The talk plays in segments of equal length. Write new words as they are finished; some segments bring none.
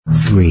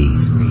3,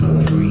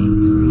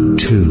 2,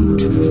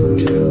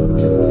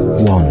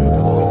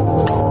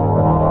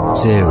 1,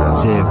 0.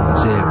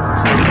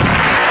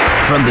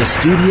 From the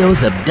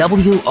studios of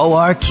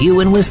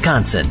WORQ in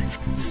Wisconsin,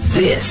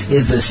 this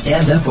is the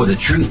Stand Up for the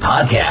Truth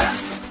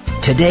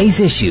podcast.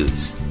 Today's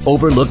issues,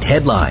 overlooked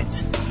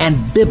headlines,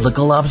 and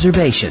biblical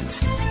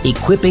observations,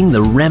 equipping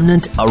the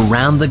remnant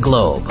around the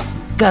globe.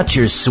 Got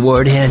your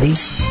sword handy?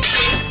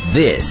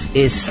 This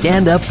is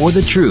Stand Up for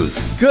the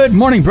Truth. Good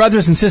morning,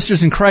 brothers and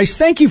sisters in Christ.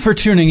 Thank you for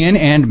tuning in.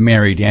 And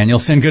Mary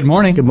Danielson, good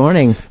morning. Good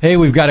morning. Hey,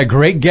 we've got a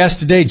great guest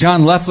today.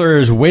 John Loeffler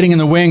is waiting in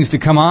the wings to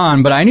come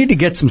on, but I need to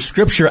get some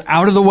scripture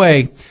out of the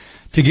way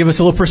to give us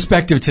a little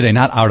perspective today.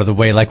 Not out of the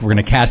way like we're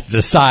going to cast it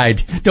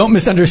aside. Don't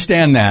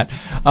misunderstand that.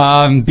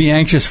 Be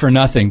anxious for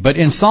nothing. But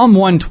in Psalm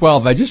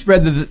 112, I just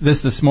read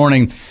this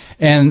morning,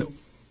 and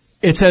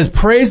it says,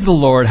 "Praise the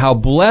Lord, how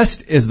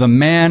blessed is the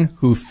man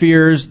who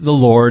fears the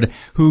Lord,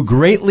 who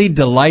greatly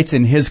delights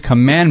in his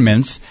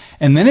commandments."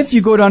 And then if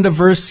you go down to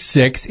verse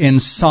 6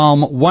 in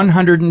Psalm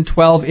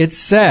 112, it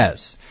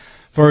says,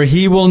 "For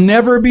he will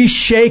never be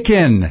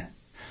shaken,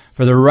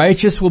 for the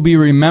righteous will be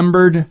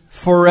remembered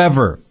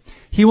forever.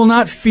 He will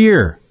not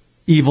fear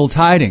evil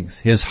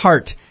tidings. His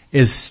heart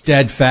is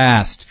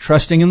steadfast,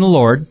 trusting in the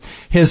Lord.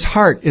 His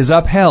heart is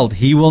upheld.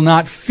 He will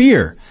not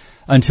fear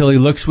until he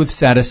looks with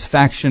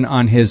satisfaction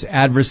on his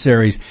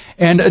adversaries."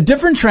 And a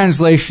different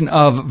translation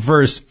of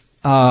verse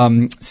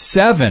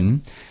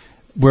 7,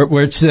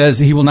 where it says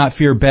he will not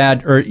fear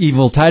bad or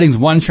evil tidings,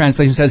 one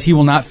translation says he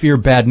will not fear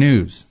bad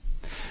news.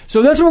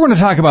 So that's what we're going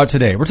to talk about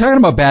today. We're talking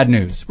about bad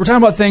news. We're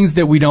talking about things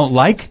that we don't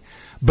like,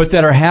 but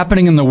that are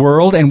happening in the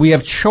world, and we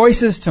have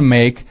choices to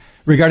make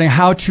regarding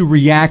how to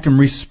react and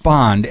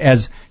respond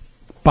as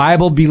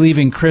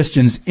Bible-believing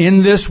Christians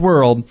in this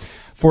world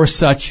for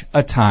such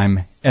a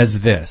time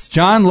as this.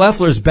 John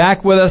Loeffler's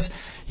back with us.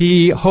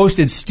 He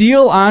hosted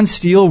Steel on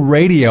Steel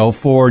Radio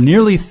for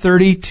nearly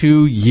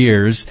 32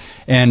 years,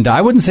 and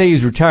I wouldn't say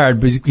he's retired,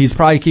 but he's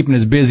probably keeping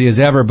as busy as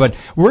ever. But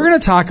we're going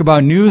to talk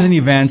about news and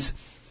events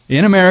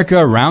in America,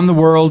 around the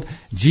world,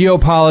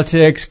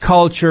 geopolitics,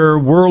 culture,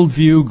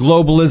 worldview,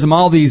 globalism,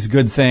 all these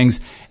good things.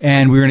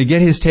 And we're going to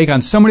get his take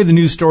on so many of the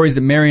news stories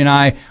that Mary and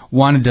I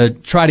wanted to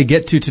try to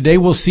get to today.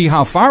 We'll see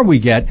how far we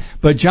get.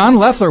 But John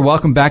Loeffler,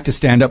 welcome back to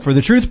Stand Up for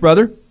the Truth,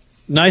 brother.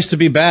 Nice to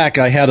be back.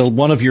 I had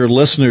one of your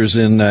listeners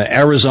in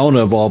Arizona,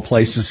 of all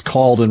places,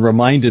 called and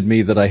reminded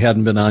me that I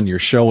hadn't been on your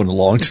show in a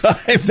long time.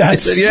 That's I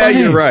said, funny. Yeah,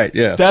 you're right.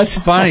 Yeah, that's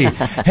funny.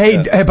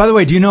 Hey, by the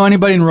way, do you know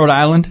anybody in Rhode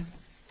Island?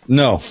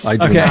 No, I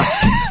do not.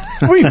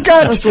 We've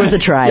got That's worth a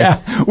try.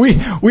 Yeah,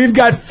 we've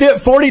got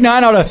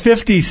 49 out of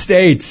 50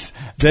 states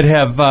that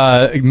have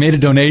made a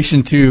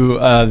donation to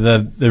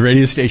the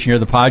radio station here,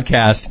 the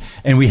podcast,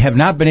 and we have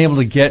not been able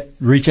to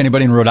reach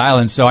anybody in Rhode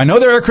Island. So I know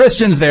there are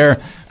Christians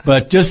there,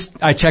 but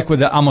I check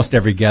with almost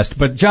every guest.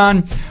 But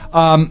John,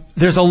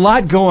 there's a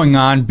lot going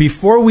on.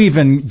 Before we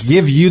even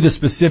give you the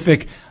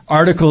specific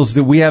articles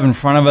that we have in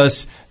front of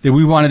us that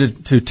we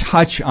wanted to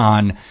touch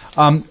on,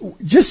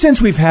 just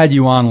since we've had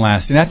you on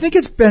last, and I think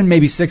it's been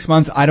maybe 6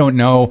 months, I don't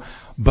know,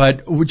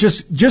 but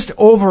just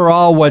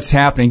overall what's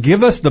happening.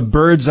 Give us the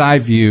bird's eye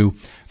view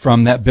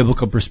from that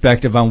biblical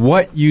perspective on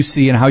what you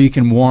see and how you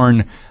can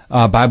warn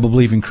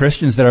Bible-believing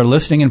Christians that are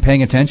listening and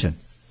paying attention.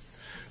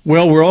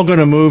 Well, we're all going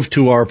to move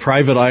to our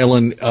private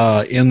island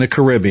in the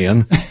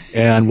Caribbean,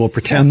 and we'll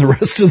pretend the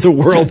rest of the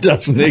world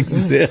doesn't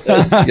exist.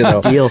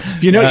 Deal.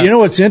 You know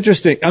what's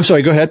interesting? I'm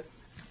sorry. Go ahead.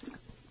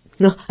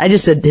 No, I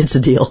just said it's a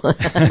deal.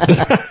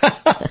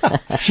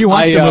 She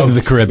wants to move to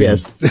the Caribbean.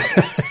 Yes.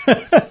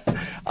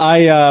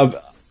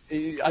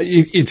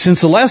 Since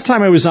the last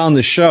time I was on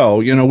the show,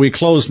 we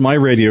closed my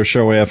radio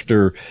show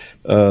after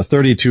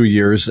 32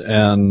 years,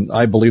 and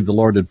I believe the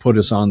Lord had put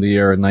us on the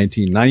air in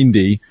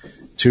 1990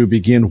 to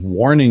begin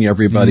warning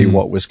everybody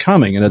what was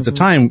coming. And at the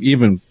time,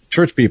 even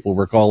church people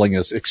were calling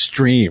us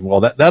extreme.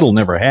 Well, that'll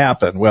never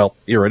happen. Well,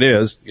 here it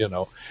is,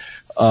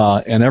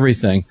 and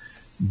everything.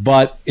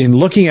 But in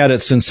looking at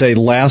it since, say,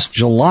 last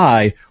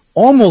July,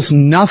 almost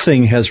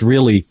nothing has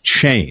really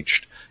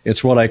changed.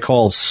 It's what I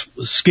call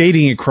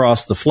skating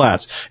across the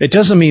flats. It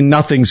doesn't mean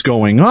nothing's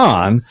going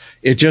on.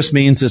 It just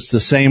means it's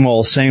the same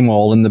old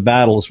in the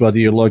battles, whether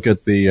you look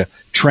at the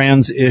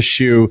trans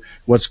issue,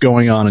 what's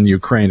going on in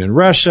Ukraine and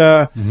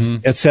Russia,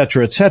 et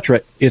cetera, et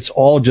cetera. It's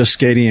all just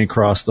skating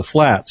across the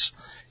flats.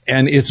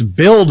 And it's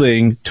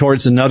building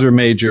towards another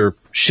major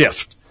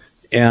shift.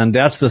 And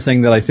that's the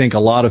thing that I think a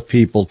lot of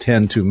people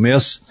tend to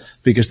miss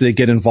because they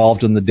get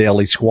involved in the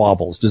daily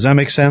squabbles. Does that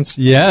make sense?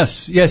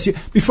 Yes.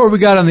 Before we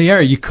got on the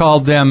air, you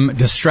called them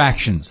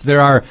distractions.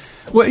 There are,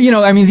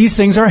 these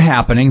things are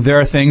happening. There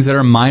are things that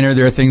are minor.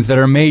 There are things that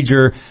are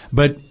major.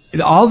 But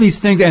all these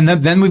things, and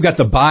then we've got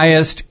the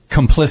biased,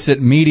 complicit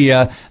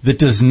media that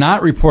does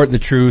not report the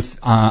truth,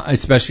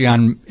 especially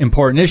on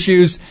important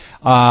issues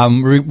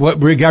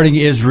regarding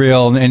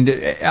Israel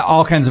and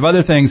all kinds of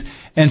other things.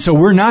 And so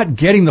we're not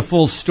getting the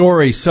full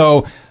story.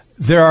 So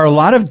there are a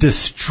lot of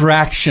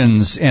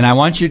distractions, and I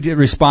want you to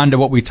respond to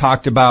what we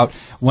talked about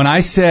when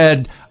I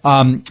said,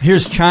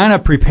 here's China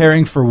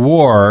preparing for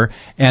war,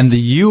 and the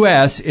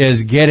U.S.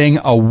 is getting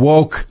a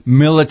woke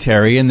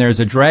military, and there's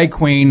a drag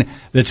queen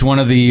that's one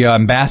of the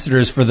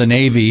ambassadors for the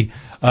Navy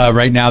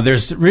right now.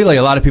 There's really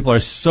a lot of people are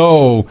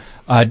so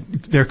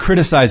they're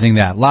criticizing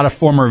that. A lot of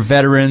former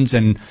veterans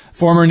and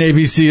former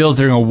Navy SEALs,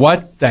 they're going,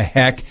 what the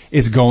heck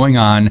is going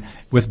on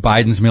with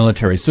Biden's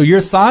military? So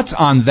your thoughts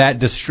on that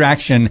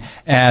distraction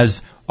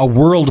as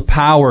world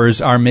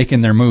powers are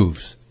making their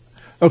moves?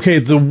 Okay,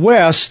 the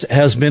West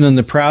has been in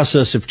the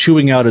process of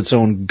chewing out its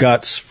own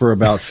guts for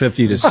about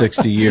 50 to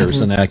 60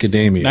 years in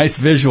academia. Nice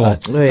visual.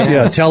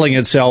 Yeah, telling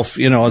itself,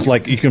 it's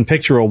like you can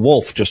picture a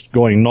wolf just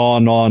going gnaw,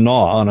 gnaw,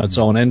 gnaw on its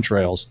own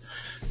entrails.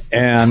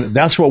 And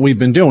that's what we've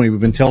been doing.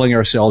 We've been telling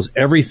ourselves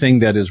everything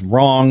that is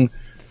wrong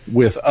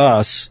with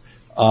us.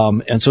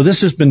 And so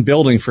this has been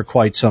building for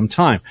quite some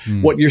time.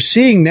 What you're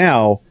seeing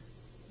now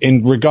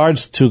in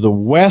regards to the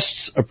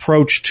West's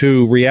approach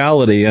to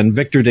reality, and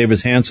Victor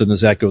Davis Hanson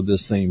has echoed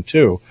this theme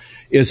too,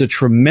 is a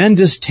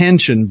tremendous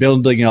tension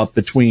building up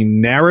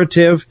between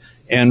narrative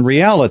and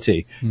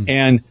reality.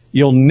 And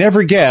you'll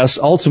never guess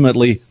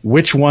ultimately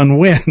which one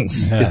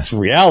wins. Yeah. It's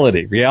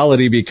reality.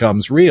 Reality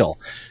becomes real.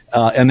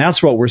 And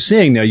that's what we're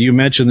seeing now. You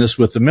mentioned this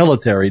with the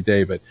military,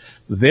 David.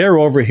 They're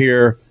over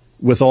here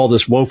with all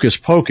this hocus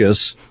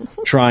pocus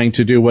trying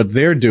to do what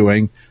they're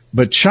doing.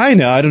 But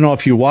China, I don't know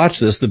if you watch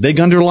this, the big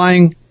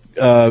underlying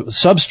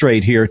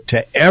substrate here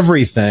to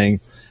everything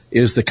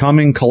is the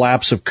coming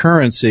collapse of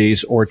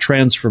currencies or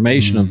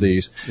transformation of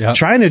these. Yep.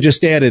 China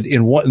just added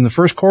in the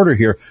first quarter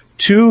here,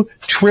 $2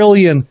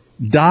 trillion.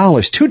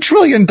 $2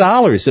 trillion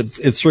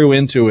it threw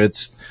into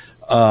its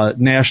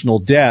national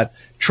debt,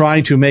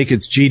 trying to make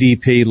its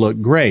GDP look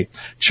great.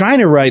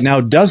 China right now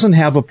doesn't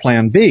have a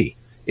plan B.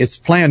 Its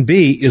plan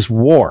B is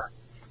war.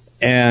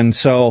 And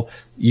so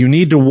you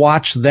need to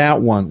watch that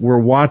one. We're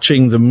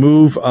watching the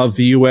move of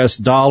the U.S.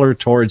 dollar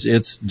towards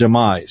its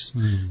demise.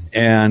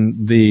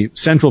 And the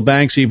central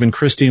banks, even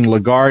Christine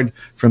Lagarde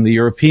from the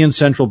European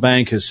Central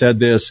Bank has said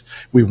this,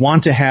 we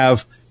want to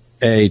have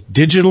a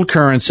digital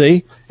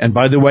currency. And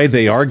by the way,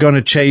 they are going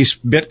to chase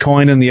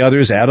Bitcoin and the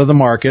others out of the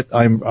market.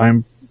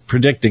 I'm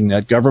predicting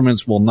that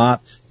governments will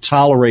not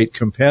tolerate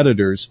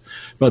competitors,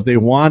 but they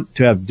want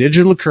to have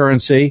digital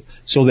currency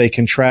so they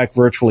can track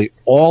virtually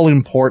all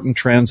important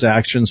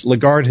transactions.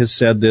 Lagarde has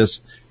said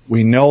this.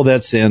 We know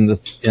that's in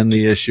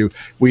the issue.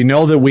 We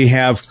know that we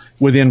have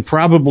within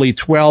probably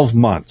 12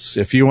 months,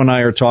 if you and I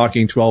are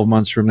talking 12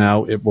 months from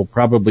now, it will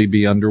probably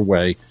be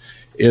underway,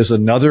 is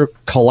another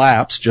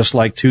collapse, just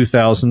like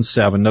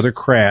 2007, another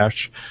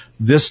crash.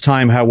 This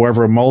time,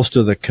 however, most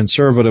of the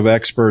conservative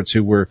experts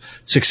who were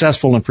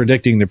successful in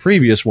predicting the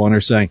previous one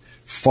are saying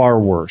far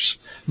worse.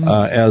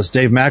 As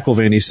Dave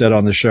McElvaney said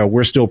on the show,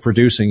 we're still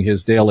producing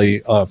his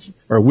daily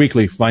or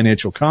weekly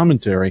financial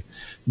commentary.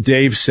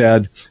 Dave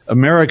said,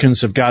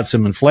 Americans have got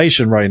some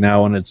inflation right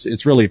now, and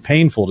it's really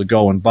painful to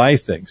go and buy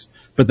things,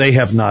 but they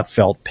have not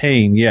felt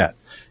pain yet.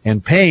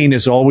 And pain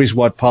is always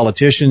what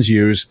politicians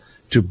use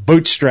to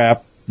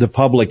bootstrap the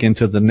public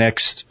into the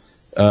next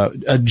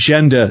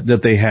agenda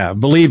that they have.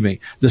 Believe me,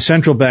 the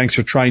central banks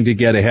are trying to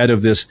get ahead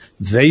of this.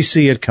 They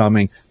see it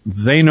coming.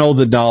 They know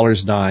the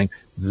dollar's dying.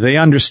 They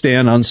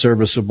understand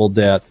unserviceable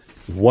debt.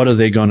 What are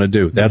they going to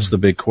do? That's the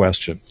big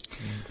question.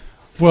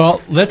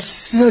 Well,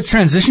 let's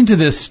transition to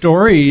this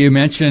story. You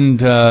mentioned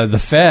the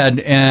Fed,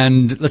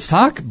 and let's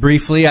talk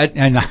briefly.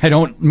 And I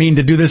don't mean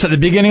to do this at the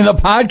beginning of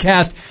the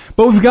podcast,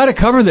 but we've got to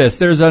cover this.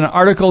 There's an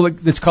article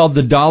that's called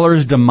 "The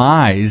Dollar's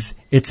Demise."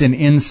 It's an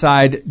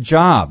inside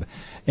job,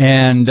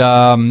 and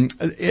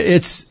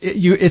it's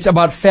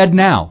about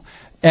FedNow.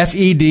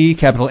 FED,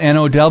 capital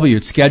NOW.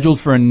 It's scheduled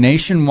for a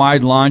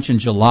nationwide launch in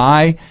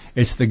July.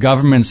 It's the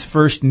government's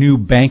first new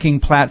banking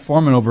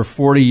platform in over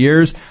 40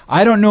 years.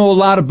 I don't know a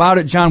lot about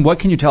it, John. What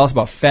can you tell us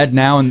about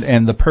FedNow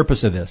and the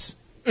purpose of this?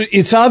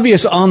 It's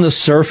obvious on the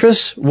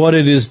surface what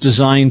it is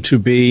designed to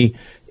be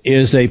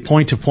is a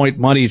point-to-point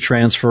money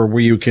transfer where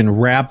you can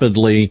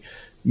rapidly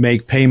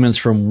make payments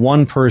from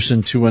one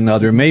person to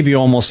another, maybe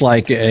almost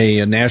like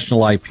a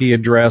national IP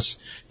address.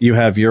 You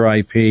have your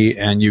IP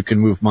and you can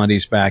move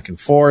monies back and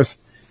forth.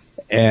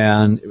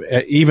 And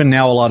even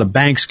now, a lot of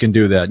banks can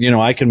do that.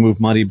 I can move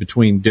money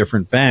between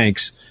different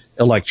banks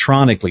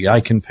electronically.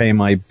 I can pay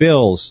my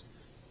bills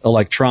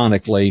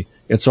electronically.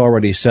 It's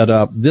already set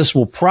up. This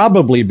will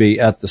probably be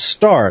at the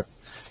start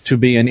to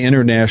be an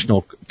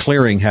international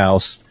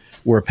clearinghouse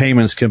where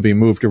payments can be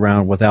moved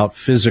around without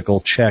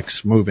physical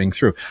checks moving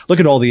through.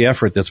 Look at all the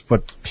effort that's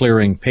put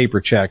clearing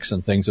paper checks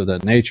and things of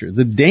that nature.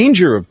 The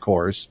danger, of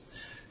course,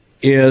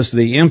 is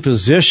the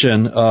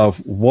imposition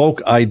of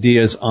woke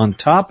ideas on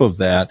top of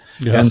that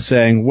and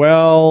saying,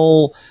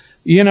 well,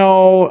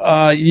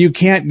 you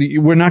can't,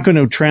 we're not going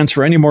to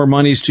transfer any more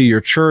monies to your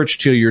church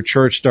till your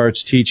church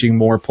starts teaching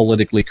more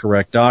politically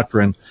correct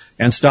doctrine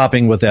and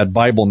stopping with that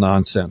Bible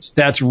nonsense.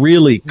 That's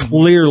really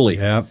clearly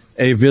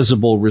a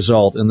visible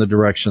result in the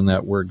direction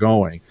that we're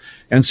going.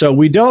 And so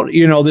we don't,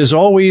 there's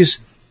always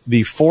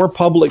the for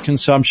public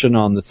consumption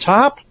on the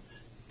top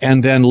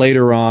and then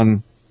later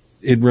on,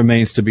 it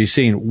remains to be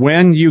seen.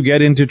 When you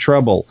get into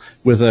trouble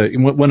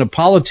when a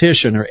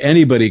politician or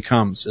anybody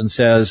comes and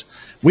says,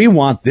 we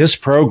want this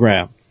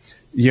program,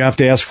 you have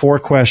to ask 4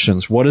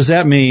 questions. What does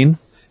that mean?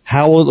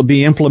 How will it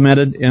be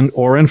implemented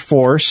or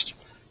enforced?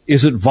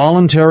 Is it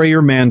voluntary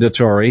or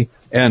mandatory?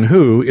 And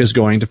who is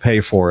going to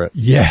pay for it?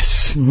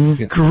 Yes.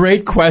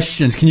 Great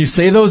questions. Can you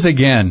say those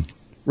again?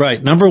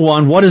 Right. Number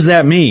 1, what does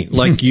that mean?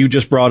 Like you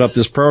just brought up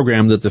this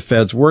program that the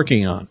Fed's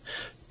working on.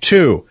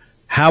 2,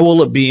 how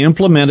will it be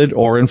implemented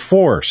or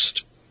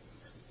enforced?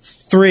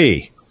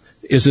 3,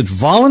 is it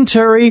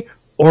voluntary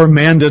or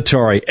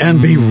mandatory?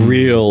 And be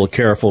real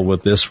careful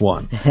with this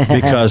one,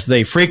 because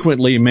they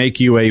frequently make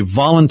you a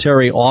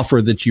voluntary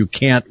offer that you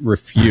can't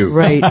refuse.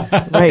 Right.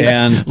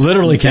 And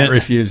Literally can't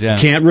refuse, yeah.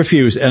 Can't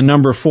refuse. And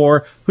number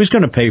 4, who's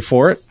going to pay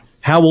for it?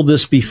 How will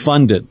this be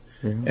funded?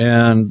 Yeah.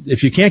 And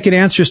if you can't get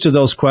answers to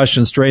those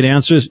questions, straight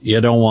answers,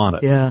 you don't want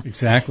it. Yeah.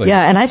 Exactly.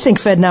 Yeah, and I think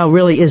FedNow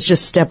really is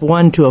just step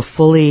 1 to a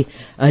fully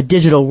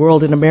digital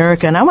world in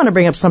America. And I want to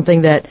bring up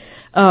something that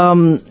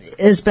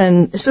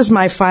this is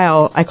my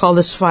file. I call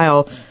this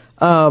file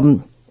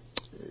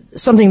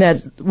something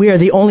that we are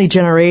the only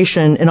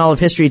generation in all of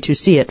history to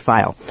see it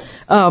file.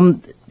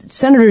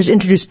 Senators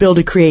introduced bill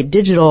to create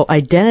digital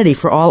identity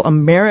for all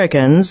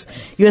Americans.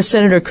 U.S.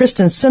 Senator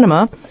Kristen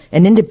Sinema,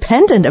 an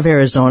independent of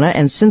Arizona,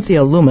 and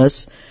Cynthia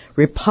Loomis,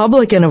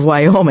 Republican of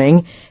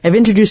Wyoming, have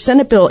introduced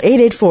Senate Bill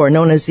 884,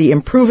 known as the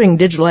Improving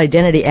Digital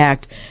Identity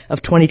Act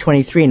of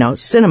 2023. Now,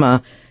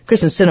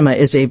 Kristen Sinema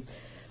is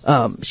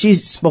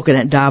she's spoken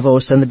at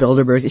Davos and the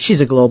Bilderberg.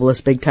 She's a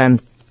globalist big time.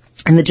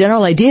 And the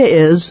general idea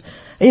is,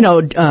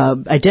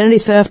 identity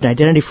theft and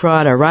identity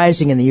fraud are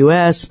rising in the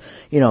U.S.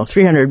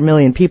 300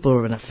 million people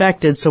have been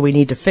affected, so we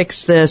need to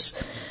fix this.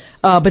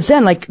 But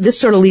then, this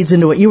sort of leads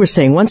into what you were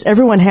saying. Once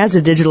everyone has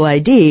a digital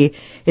ID,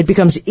 it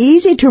becomes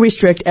easy to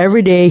restrict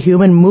everyday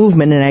human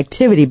movement and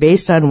activity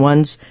based on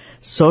one's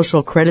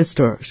social credit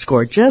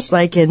score, just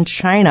like in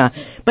China.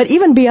 But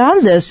even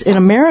beyond this, in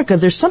America,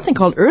 there's something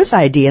called Earth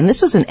ID, and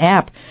this is an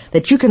app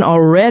that you can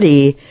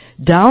already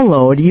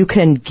download. You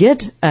can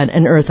get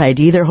an Earth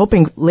ID. They're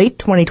hoping late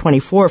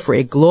 2024 for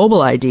a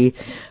global ID,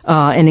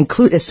 and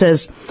it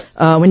says,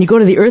 when you go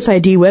to the Earth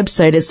ID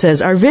website, it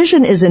says, our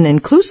vision is an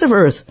inclusive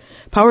Earth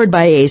powered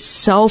by a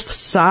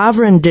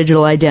self-sovereign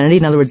digital identity.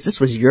 In other words, this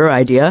was your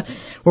idea.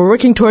 We're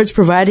working towards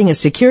providing a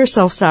secure,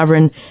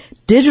 self-sovereign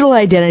digital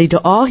identity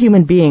to all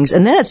human beings.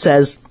 And then it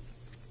says,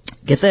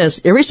 get this,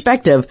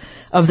 irrespective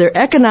of their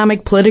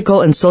economic,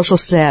 political, and social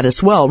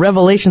status. Well,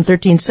 Revelation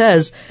 13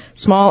 says,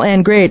 small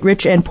and great,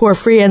 rich and poor,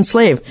 free and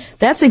slave.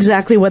 That's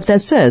exactly what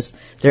that says.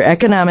 Their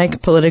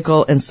economic,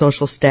 political, and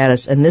social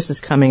status. And this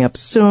is coming up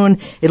soon.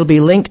 It'll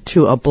be linked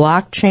to a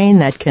blockchain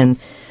that can,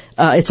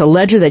 it's a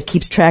ledger that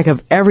keeps track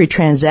of every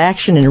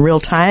transaction in real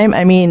time.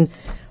 I mean,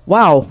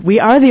 wow, we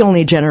are the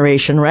only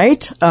generation,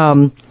 right?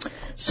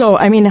 So,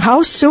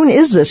 how soon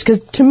is this?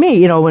 Because to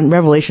me, when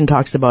Revelation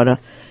talks about a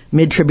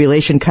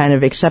mid-tribulation kind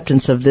of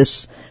acceptance of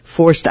this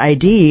forced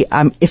ID,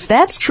 if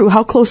that's true,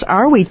 how close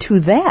are we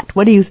to that?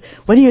 What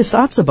are your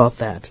thoughts about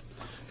that?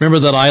 Remember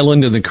that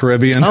island in the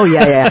Caribbean? Oh,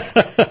 yeah.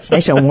 It's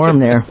nice and warm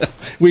there.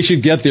 We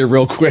should get there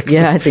real quick.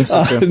 Yeah, I think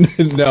so, too.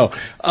 No.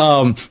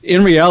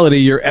 In reality,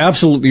 you're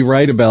absolutely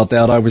right about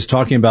that. I was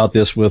talking about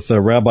this with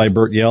Rabbi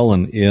Bert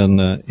Yellen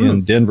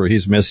in Denver.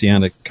 He's a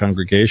Messianic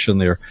congregation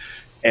there.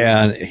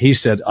 And he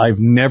said, I've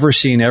never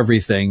seen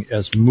everything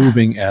as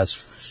moving as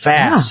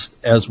fast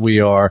as we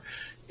are.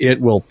 It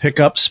will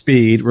pick up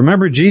speed.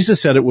 Remember, Jesus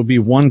said it would be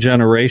one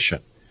generation.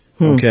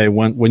 Okay,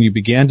 when you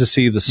began to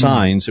see the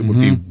signs, it would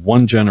be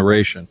one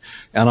generation.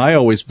 And I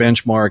always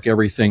benchmark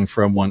everything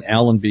from when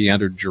Allenby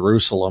entered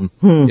Jerusalem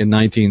in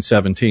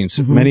 1917.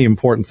 So many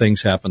important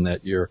things happened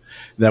that year.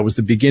 That was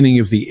the beginning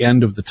of the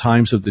end of the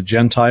times of the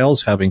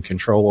Gentiles having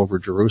control over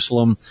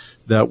Jerusalem.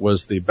 That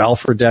was the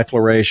Balfour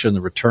Declaration, the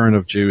return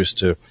of Jews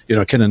to,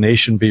 can a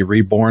nation be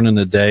reborn in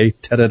a day?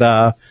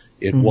 Ta-da-da.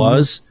 It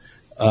was.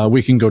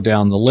 We can go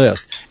down the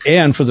list.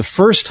 And for the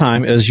first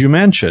time, as you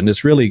mentioned,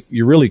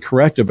 you're really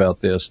correct about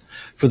this.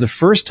 For the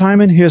first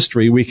time in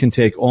history, we can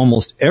take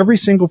almost every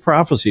single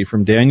prophecy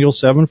from Daniel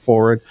 7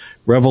 forward,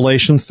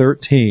 Revelation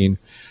 13,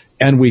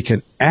 and we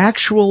can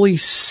actually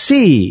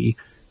see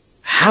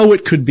how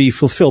it could be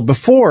fulfilled.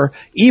 Before,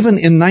 even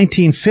in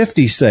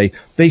 1950, say,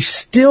 they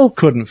still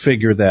couldn't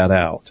figure that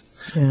out.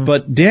 Yeah.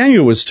 But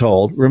Daniel was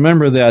told,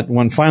 remember that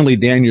when finally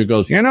Daniel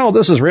goes,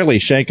 this is really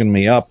shaking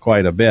me up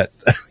quite a bit.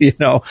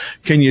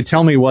 Can you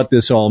tell me what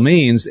this all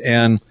means?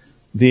 And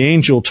the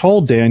angel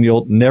told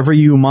Daniel, never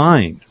you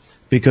mind,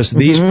 because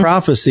these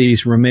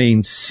prophecies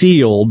remain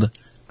sealed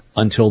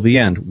until the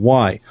end.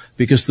 Why?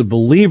 Because the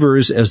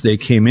believers, as they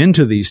came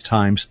into these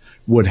times,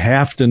 would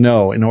have to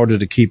know, in order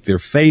to keep their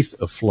faith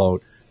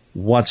afloat,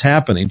 what's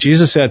happening.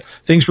 Jesus said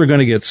things were going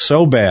to get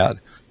so bad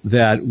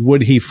that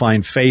would he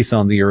find faith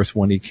on the earth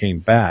when he came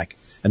back?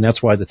 And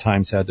that's why the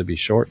times had to be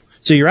short.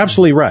 So you're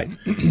absolutely right.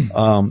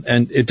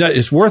 And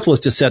it's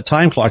worthless to set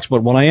time clocks,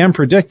 but what I am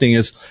predicting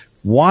is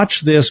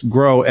watch this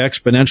grow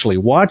exponentially.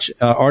 Watch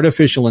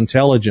artificial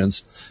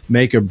intelligence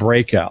make a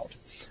breakout.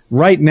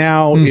 Right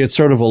now, it's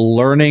sort of a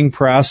learning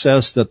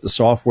process that the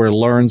software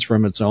learns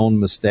from its own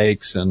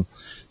mistakes and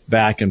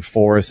back and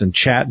forth and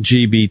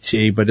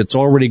ChatGPT, but it's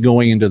already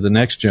going into the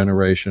next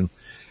generation.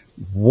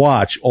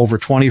 Watch over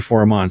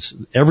 24 months.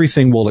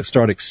 Everything will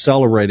start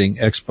accelerating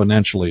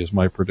exponentially is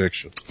my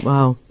prediction.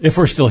 Wow. If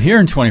we're still here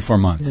in 24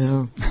 months.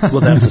 Yeah. Well,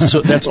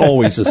 that's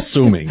always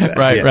assuming that.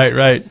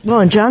 Right.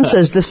 Well, and John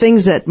says the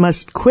things that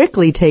must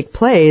quickly take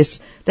place,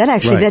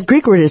 that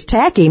Greek word is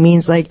tachy,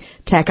 means like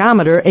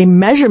tachometer, a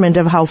measurement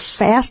of how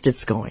fast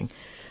it's going.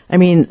 I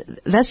mean,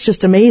 that's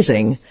just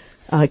amazing.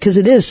 Because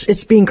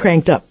it's being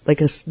cranked up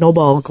like a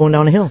snowball going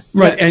down a hill.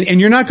 Right, and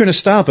you're not going to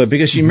stop it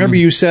because you remember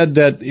you said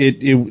that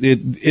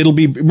it'll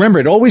be,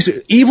 remember,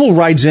 evil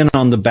rides in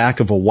on the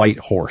back of a white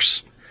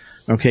horse.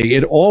 Okay,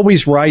 it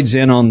always rides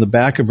in on the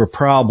back of a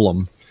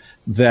problem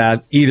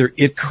that either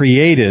it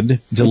created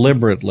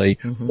deliberately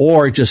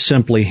or just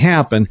simply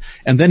happened,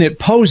 and then it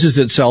poses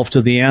itself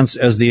as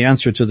the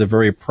answer to the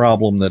very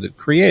problem that it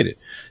created.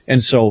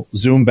 And so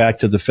zoom back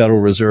to the Federal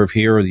Reserve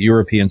here or the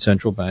European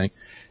Central Bank.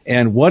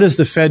 And what is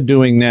the Fed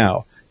doing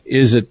now?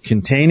 Is it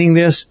containing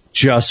this?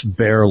 Just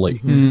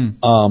barely.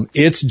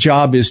 Its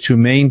job is to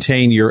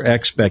maintain your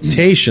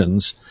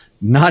expectations,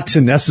 not to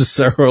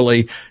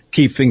necessarily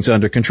keep things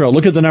under control.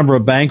 Look at the number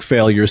of bank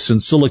failures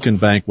since Silicon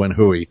Bank went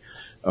hooey.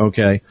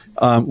 Okay.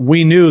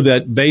 We knew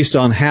that based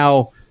on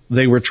how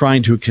they were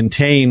trying to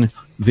contain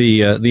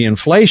the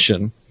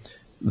inflation,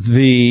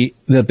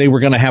 that they were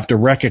going to have to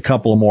wreck a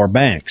couple of more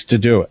banks to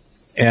do it.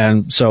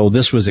 And so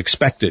this was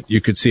expected.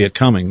 You could see it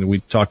coming. We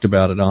talked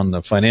about it on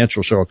the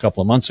financial show a couple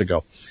of months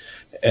ago.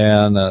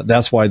 And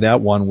that's why that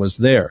one was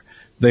there.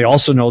 They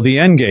also know the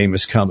end game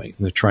is coming.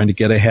 They're trying to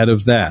get ahead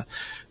of that.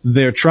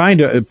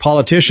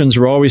 Politicians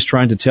are always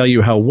trying to tell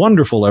you how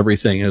wonderful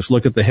everything is.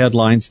 Look at the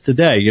headlines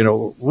today.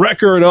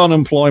 Record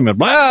unemployment,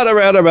 blah, blah,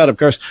 blah, blah. Of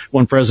course,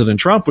 when President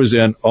Trump was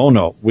in, oh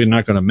no, we're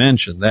not going to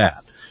mention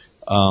that.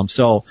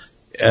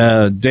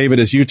 David,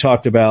 as you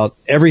talked about,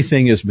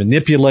 everything is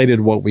manipulated,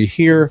 what we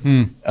hear.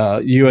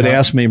 You had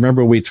asked me,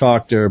 remember we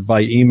talked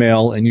by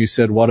email, and you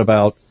said, what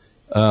about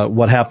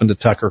what happened to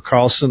Tucker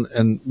Carlson?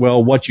 And,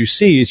 well, what you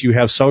see is you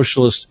have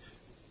socialist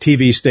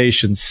TV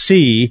station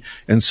C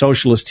and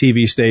socialist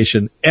TV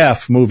station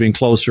F moving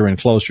closer and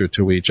closer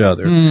to each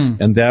other.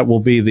 And that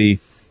will be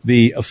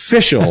the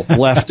official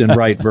left and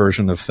right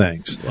version of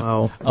things.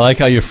 Wow. I like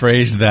how you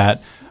phrased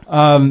that.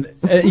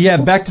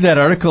 Back to that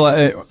article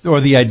or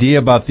the idea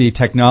about the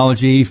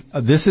technology.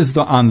 This is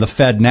on the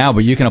Fed now,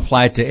 but you can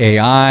apply it to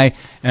AI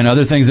and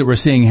other things that we're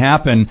seeing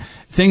happen.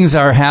 Things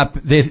are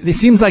it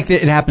seems like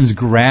it happens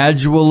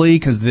gradually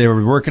because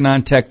they're working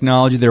on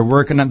technology. They're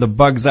working on the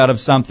bugs out of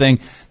something.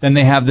 Then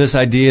they have this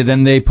idea.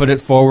 Then they put it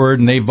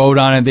forward and they vote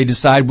on it. They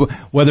decide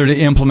whether to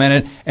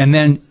implement it. And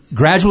then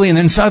gradually and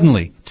then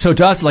suddenly. So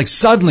to us, like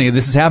suddenly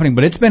this is happening,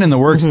 but it's been in the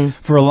works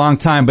for a long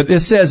time. But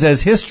this says,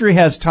 as history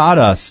has taught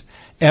us,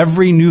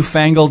 every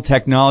newfangled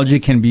technology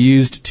can be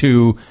used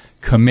to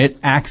commit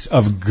acts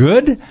of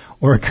good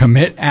or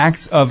commit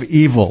acts of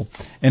evil.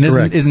 And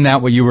isn't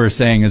that what you were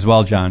saying as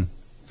well, John?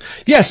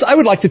 Yes, I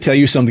would like to tell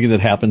you something that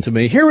happened to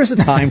me. Here is a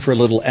time for a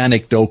little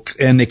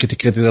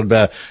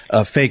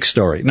fake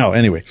story. No,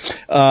 anyway.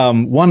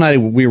 One night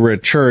we were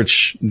at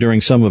church during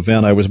some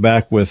event. I was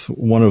back with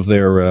one of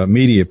their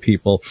media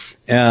people,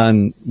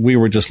 and we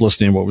were just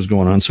listening to what was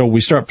going on. So we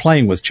start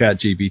playing with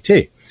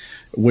ChatGPT,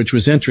 which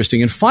was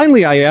interesting. And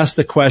finally, I asked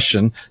the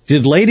question,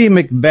 did Lady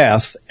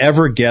Macbeth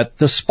ever get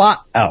the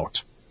spot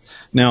out?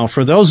 Now,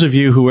 for those of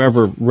you who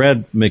ever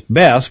read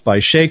Macbeth by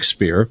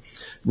Shakespeare,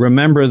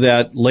 remember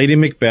that Lady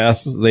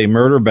Macbeth, they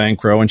murder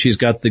Banquo, and she's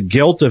got the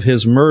guilt of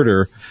his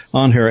murder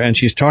on her, and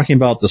she's talking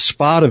about the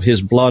spot of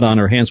his blood on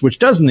her hands, which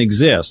doesn't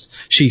exist.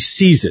 She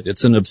sees it.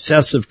 It's an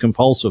obsessive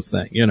compulsive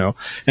thing,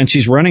 and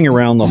she's running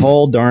around the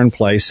whole darn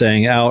place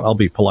saying, I'll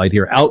be polite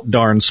here, out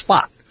darn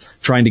spot,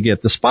 trying to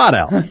get the spot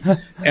out.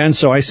 And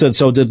so I said,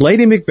 so did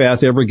Lady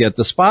Macbeth ever get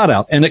the spot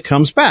out? And it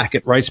comes back.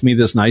 It writes me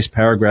this nice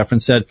paragraph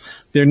and said,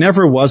 there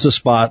never was a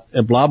spot,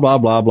 blah, blah,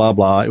 blah, blah,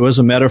 blah. It was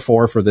a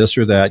metaphor for this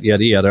or that,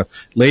 yada, yada.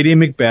 Lady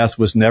Macbeth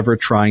was never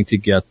trying to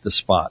get the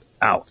spot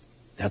out.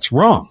 That's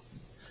wrong.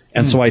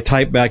 And so I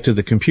typed back to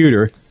the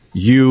computer,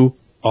 you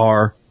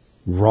are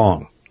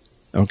wrong.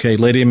 Okay,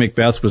 Lady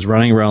Macbeth was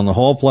running around the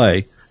whole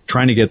play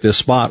trying to get this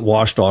spot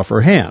washed off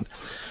her hand.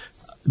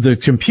 The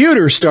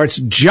computer starts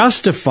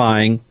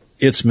justifying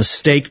its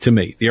mistake to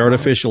me, the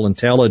artificial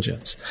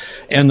intelligence.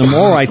 And the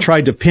more I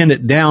tried to pin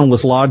it down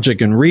with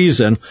logic and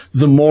reason,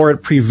 the more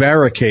it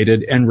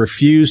prevaricated and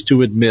refused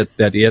to admit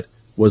that it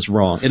was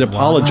wrong. It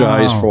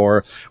apologized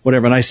for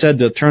whatever. And I said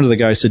turned to the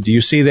guy, I said, do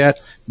you see that?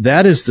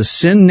 That is the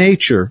sin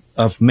nature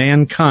of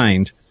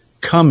mankind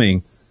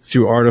coming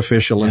through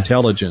artificial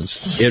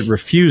intelligence. It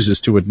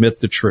refuses to admit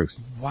the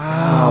truth.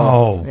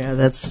 Wow. Yeah,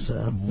 that's,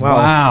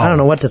 wow. I don't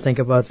know what to think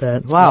about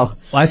that. Wow.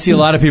 Well, I see a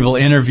lot of people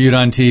interviewed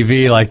on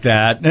TV like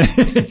that,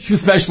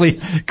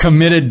 especially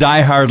committed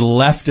diehard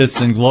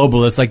leftists and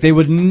globalists. Like they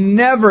would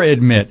never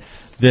admit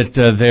that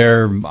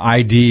their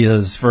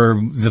ideas for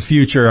the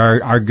future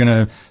are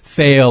going to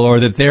fail, or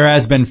that there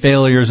has been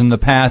failures in the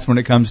past when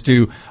it comes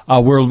to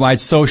worldwide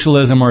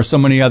socialism or so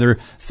many other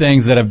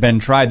things that have been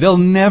tried. They'll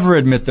never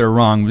admit they're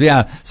wrong.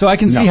 Yeah, so I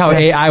can see how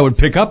AI would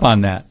pick up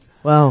on that.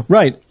 Wow.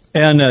 Right.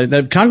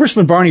 And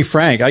Congressman Barney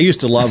Frank, I used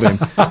to love him,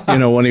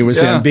 when he was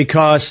in,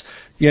 because,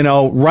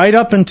 right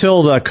up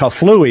until the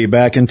Kaflooey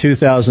back in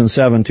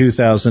 2007,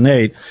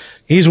 2008,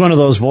 he's one of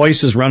those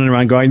voices running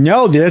around going,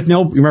 no, there's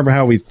no, remember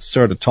how we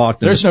sort of talked?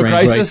 There's no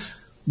crisis? Right?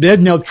 There's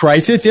no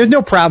crisis. There's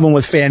no problem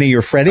with Fannie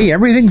or Freddie.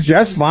 Everything's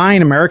just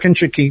fine. Americans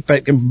should keep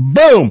it.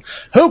 Boom.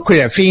 Who could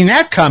have seen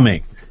that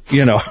coming?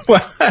 Well,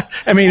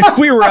 I mean,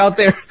 we were out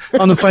there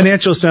on the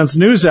Financial Sense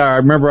News Hour. I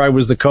remember I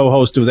was the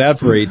co-host of that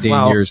for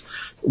 18 years.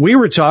 We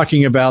were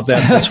talking about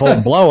this whole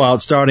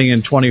blowout starting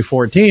in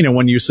 2014. And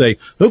when you say,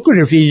 who could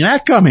have seen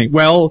that coming?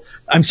 Well,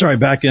 I'm sorry,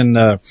 back in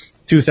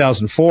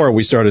 2004,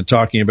 we started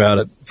talking about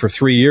it for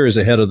 3 years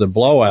ahead of the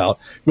blowout,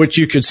 which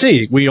you could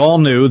see. We all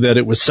knew that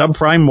it was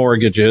subprime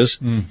mortgages,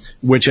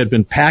 which had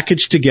been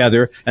packaged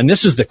together. And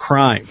this is the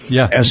crime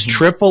as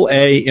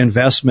AAA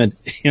investment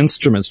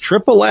instruments,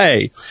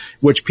 AAA,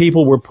 which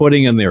people were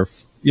putting in their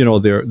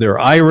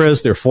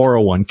IRAs, their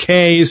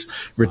 401ks,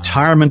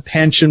 retirement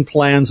pension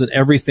plans, and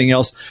everything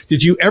else.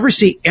 Did you ever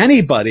see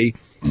anybody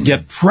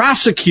get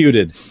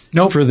prosecuted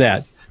for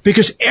that?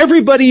 Because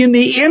everybody in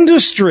the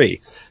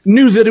industry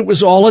knew that it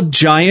was all a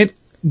giant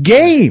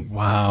game.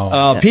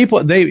 Wow.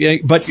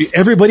 But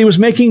everybody was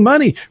making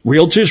money.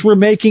 Realtors were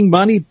making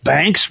money.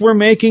 Banks were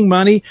making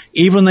money.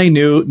 Even they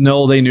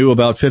knew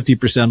about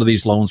 50% of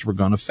these loans were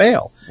going to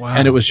fail. Wow.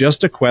 And it was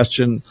just a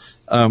question.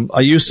 I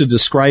used to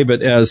describe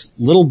it as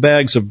little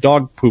bags of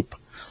dog poop.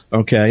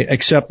 Okay.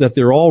 Except that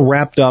they're all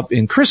wrapped up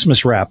in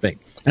Christmas wrapping.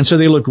 And so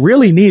they look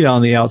really neat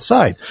on the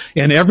outside.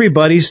 And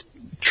everybody's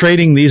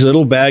trading these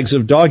little bags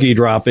of doggy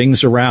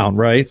droppings around,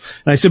 right?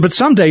 And I said, but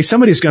someday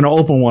somebody's going to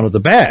open one of the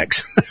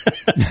bags.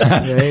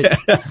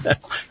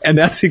 And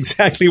that's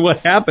exactly what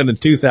happened in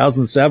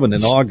 2007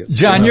 in August.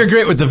 John, you're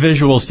great with the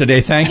visuals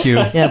today. Thank you.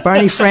 Yeah,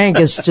 Barney Frank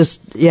is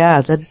just,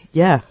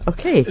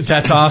 okay.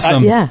 That's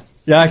awesome. Yeah,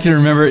 I can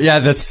remember. Yeah,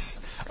 that's...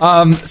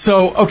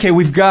 okay,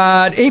 we've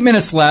got 8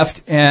 minutes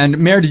left, and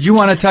Mayor, did you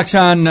want to touch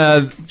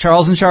on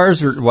Charles in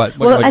Charge or what?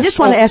 Well, I just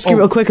want to ask you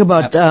real quick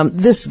about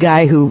this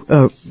guy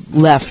who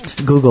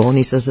left Google, and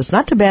he says it's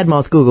not to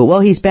badmouth Google.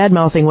 Well, he's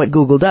badmouthing what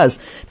Google does.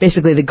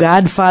 Basically, the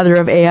godfather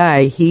of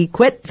AI. He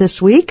quit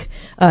this week,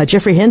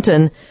 Jeffrey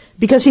Hinton,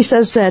 because he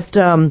says that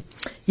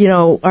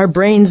our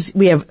brains,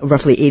 we have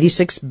roughly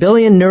 86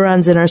 billion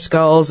neurons in our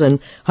skulls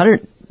and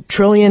 100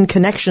 trillion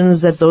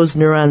connections that those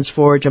neurons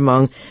forge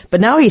among.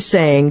 But now he's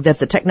saying that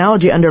the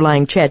technology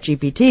underlying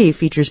ChatGPT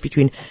features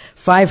between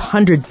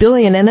 500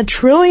 billion and 1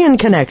 trillion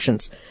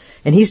connections.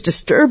 And he's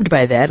disturbed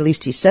by that, at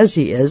least he says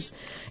he is.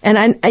 And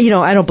I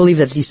don't believe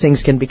that these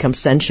things can become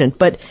sentient,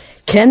 but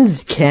can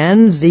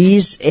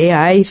these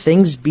AI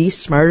things be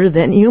smarter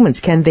than humans?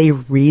 Can they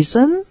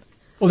reason?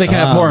 Well, they can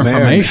have more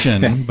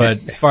information, but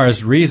as far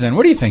as reason,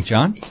 what do you think,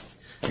 John?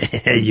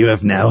 You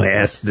have now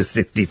asked the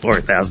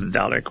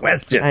 $64,000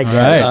 question.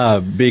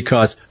 Right.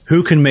 Because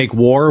who can make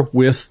war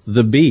with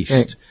the beast?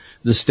 Right.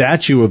 The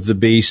statue of the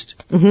beast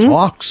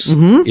talks.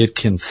 It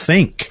can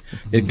think.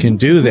 It can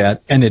do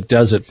that, and it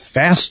does it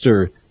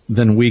faster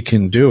than we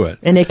can do it.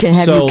 And it can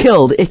have you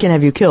killed. It can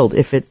have you killed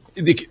if it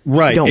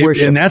right. don't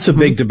worship. And that's a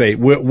big debate.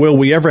 Will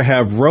we ever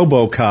have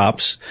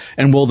robocops,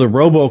 and will the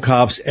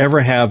robocops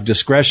ever have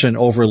discretion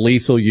over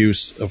lethal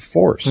use of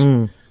force?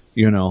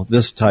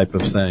 This type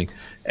of thing.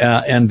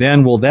 And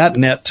then will that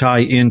net tie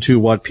into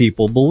what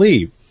people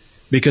believe?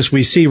 Because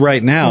we see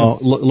right now,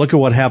 look at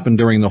what happened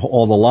during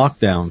all the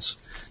lockdowns,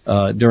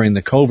 during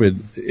the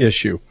COVID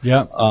issue.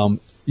 Yeah.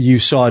 You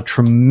saw a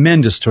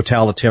tremendous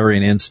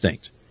totalitarian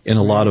instinct in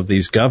a lot of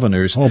these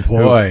governors. Oh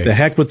boy. The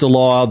heck with the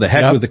law, the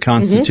heck with the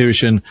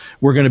Constitution.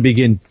 We're going to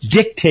begin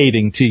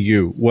dictating to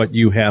you what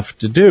you have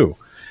to do.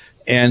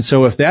 And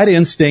so if that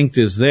instinct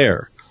is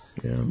there,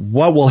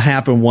 what will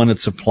happen when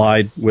it's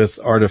applied with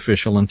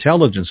artificial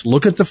intelligence?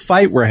 Look at the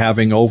fight we're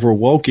having over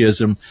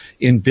wokeism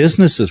in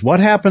businesses. What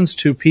happens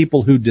to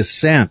people who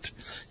dissent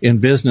in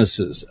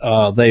businesses?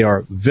 They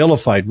are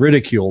vilified,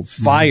 ridiculed,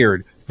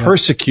 fired,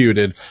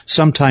 persecuted,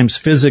 sometimes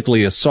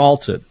physically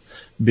assaulted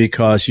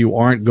because you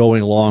aren't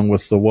going along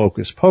with the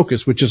wokest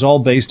pocus, which is all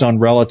based on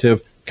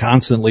relative,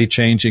 constantly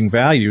changing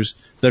values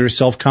that are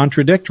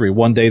self-contradictory.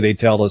 One day they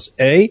tell us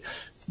A,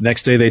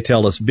 next day they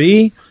tell us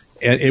B.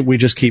 And we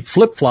just keep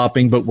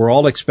flip-flopping, but we're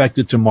all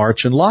expected to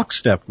march in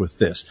lockstep with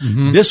this.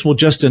 This will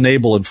just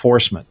enable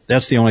enforcement.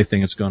 That's the only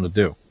thing it's going to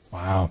do.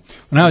 Wow.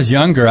 When I was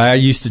younger, I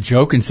used to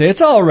joke and say,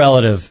 it's all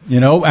relative,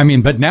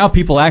 but now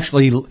people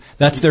actually,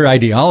 that's their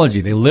ideology.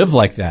 They live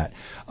like that.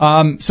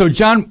 So,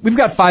 John, we've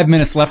got 5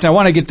 minutes left. I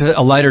want to get to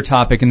a lighter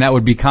topic, and that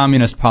would be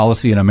communist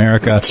policy in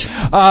America.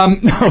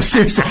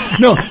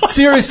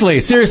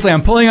 Seriously,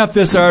 I'm pulling up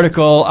this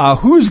article.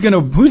 Who's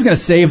gonna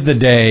save the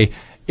day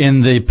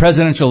in the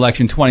presidential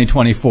election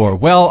 2024?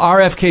 Well,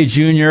 RFK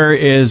Jr.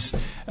 is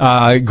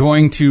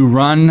going to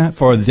run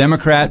for the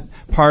Democrat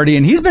Party,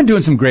 and he's been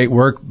doing some great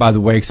work, by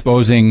the way,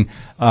 exposing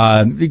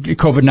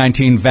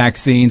COVID-19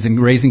 vaccines and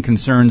raising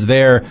concerns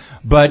there.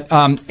 But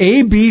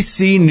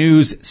ABC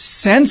News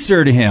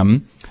censored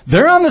him.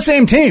 They're on the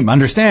same team,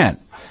 understand.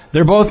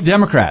 They're both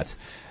Democrats.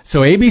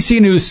 So ABC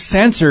News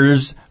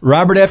censors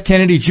Robert F.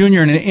 Kennedy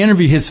Jr. in an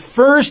interview, his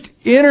first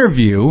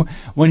interview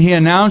when he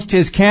announced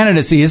his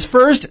candidacy, his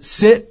first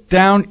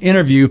sit-down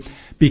interview,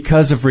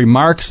 because of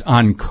remarks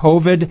on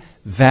COVID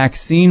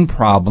vaccine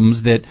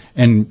problems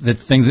and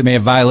things that may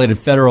have violated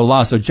federal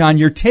law. So, John,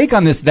 your take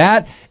on this,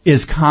 that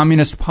is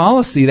communist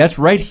policy. That's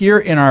right here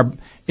in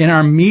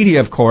our media,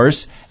 of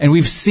course, and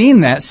we've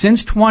seen that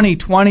since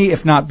 2020,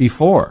 if not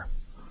before.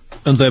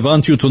 And I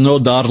want you to know,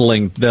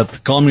 darling,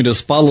 that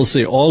communist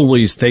policy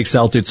always takes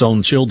out its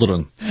own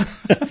children.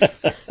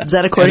 Is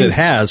that according? And it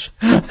has.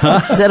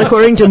 Is that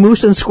according to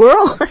Moose and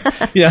Squirrel?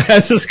 Yeah,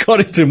 that's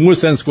according to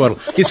Moose and Squirrel.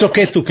 It's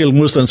okay to kill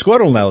Moose and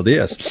Squirrel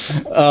nowadays.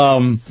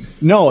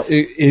 No,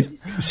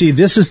 see,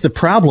 this is the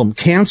problem.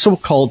 Cancel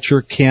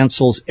culture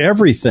cancels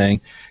everything,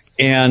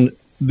 and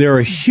there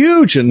are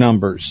huge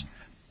numbers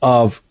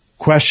of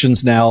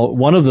questions now.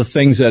 One of the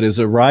things that is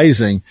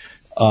arising,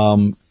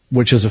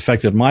 which has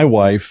affected my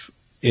wife,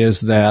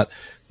 is that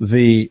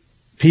the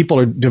people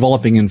are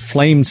developing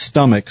inflamed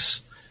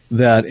stomachs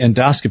that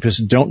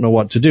endoscopists don't know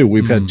what to do.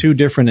 We've had 2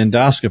 different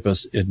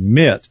endoscopists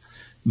admit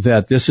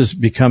that this is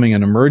becoming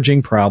an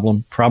emerging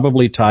problem,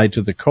 probably tied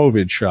to the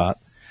COVID shot,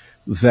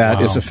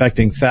 that is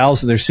affecting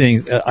thousands. They're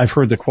seeing, I've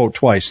heard the quote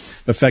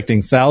twice,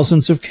 affecting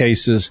thousands of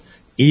cases,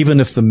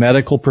 even if the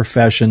medical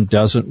profession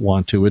doesn't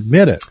want to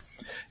admit it.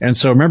 And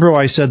so remember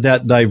I said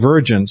that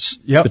divergence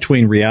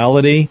between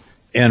reality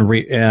and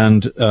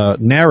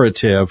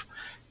narrative.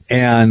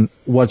 And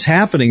what's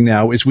happening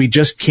now is we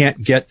just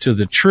can't get to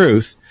the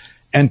truth,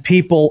 and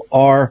people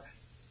are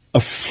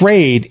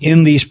afraid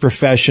in these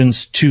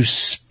professions to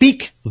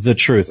speak the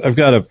truth. I've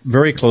got a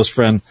very close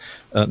friend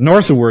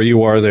north of where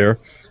you are there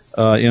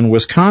in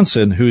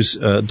Wisconsin who's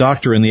a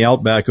doctor in the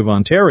outback of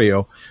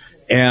Ontario,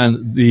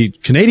 and the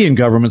Canadian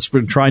government's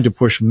been trying to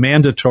push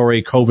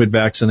mandatory COVID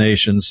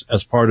vaccinations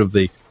as part of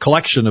the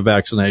collection of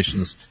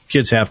vaccinations.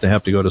 Kids have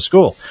to go to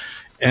school.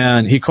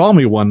 And he called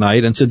me one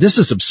night and said, this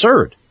is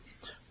absurd,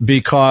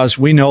 because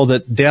we know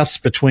that deaths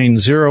between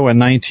 0 and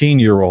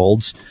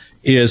 19-year-olds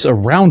is a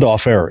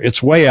round-off error.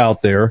 It's way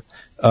out there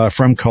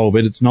from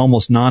COVID. It's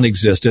almost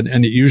non-existent,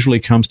 and it usually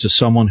comes to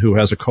someone who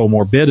has a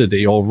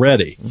comorbidity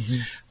already.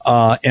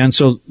 And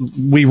so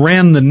we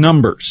ran the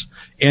numbers.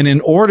 And in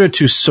order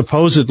to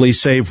supposedly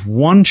save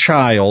one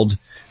child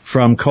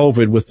from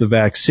COVID with the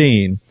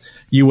vaccine,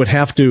 you would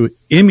have to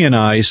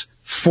immunize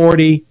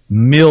 40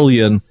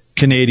 million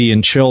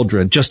Canadian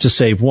children just to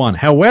save one.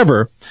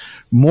 However,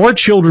 more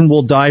children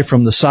will die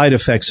from the side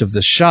effects of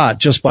the shot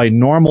just by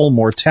normal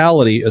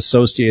mortality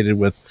associated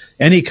with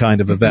any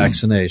kind of a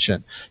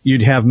vaccination.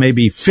 You'd have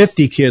maybe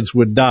 50 kids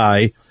would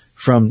die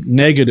from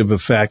negative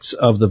effects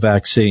of the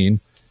vaccine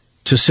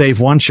to save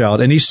one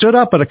child. And he stood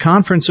up at a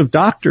conference of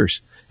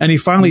doctors and he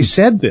finally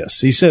said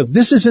this. He said,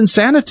 this is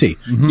insanity.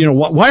 You know,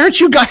 why aren't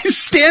you guys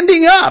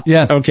standing up?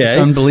 Yeah. Okay. It's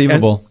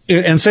unbelievable.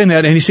 And saying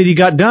that, and he said he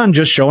got done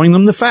just showing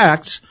them the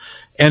facts.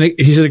 And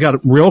he said it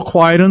got real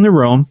quiet in the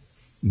room.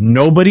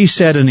 Nobody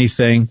said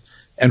anything.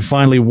 And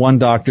finally, one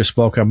doctor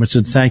spoke up and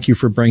said, thank you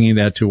for bringing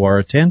that to our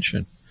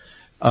attention.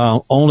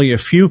 Only a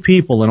few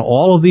people in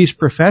all of these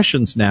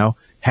professions now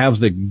have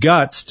the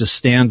guts to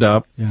stand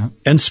up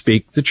and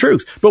speak the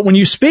truth. But when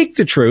you speak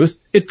the truth,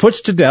 it puts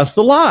to death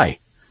the lie.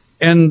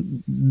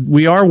 And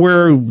we are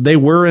where they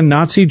were in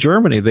Nazi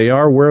Germany. They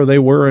are where they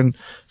were in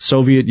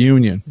Soviet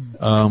Union.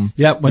 When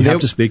you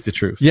have to speak the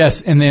truth.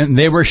 Yes, and then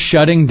they were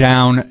shutting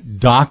down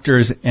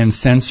doctors and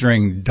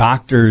censoring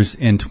doctors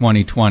in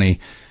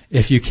 2020.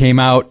 If you came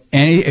out,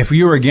 if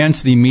you were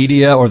against the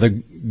media or the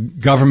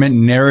government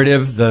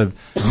narrative,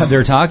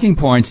 their talking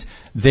points,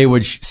 they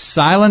would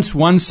silence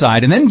one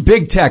side. And then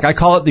big tech, I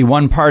call it the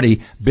one party,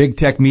 big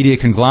tech media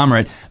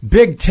conglomerate.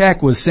 Big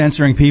tech was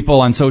censoring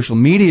people on social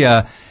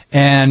media,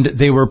 and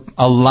they were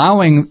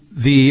allowing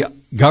the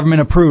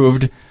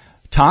government-approved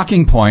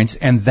talking points.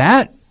 And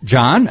that,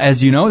 John,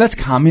 as you know, that's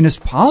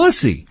communist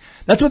policy.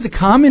 That's what the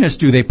communists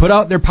do. They put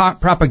out their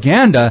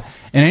propaganda,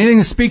 and anything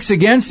that speaks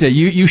against it,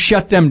 you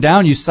shut them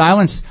down. You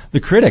silence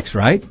the critics,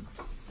 right?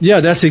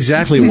 Yeah, that's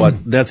exactly what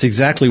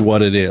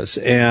it is.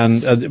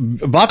 And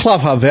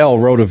Václav Havel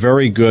wrote a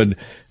very good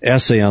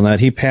essay on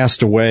that. He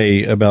passed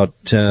away about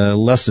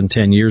less than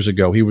 10 years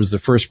ago. He was the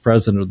first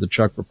president of the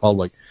Czech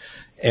Republic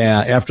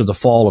after the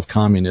fall of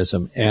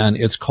communism, and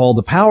it's called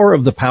The Power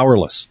of the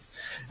Powerless.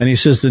 And he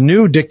says the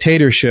new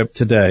dictatorship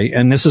today,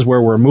 and this is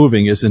where we're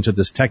moving, is into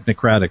this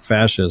technocratic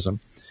fascism.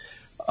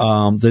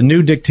 The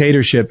new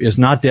dictatorship is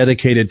not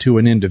dedicated to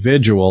an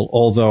individual,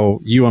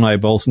 although you and I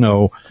both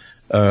know,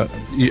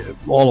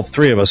 all of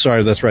three of us,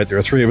 sorry, that's right, there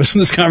are three of us in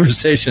this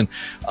conversation,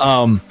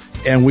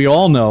 and we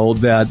all know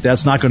that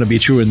that's not going to be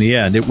true in the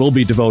end. It will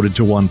be devoted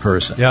to one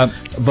person. Yep.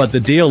 But the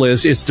deal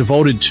is it's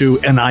devoted to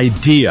an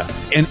idea.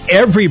 And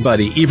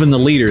everybody, even the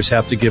leaders,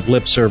 have to give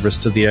lip service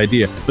to the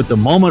idea. But the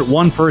moment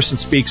one person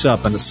speaks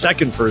up and the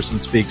second person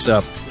speaks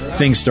up,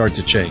 things start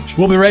to change.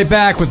 We'll be right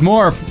back with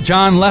more of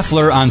John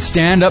Loeffler on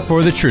Stand Up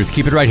for the Truth.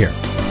 Keep it right here.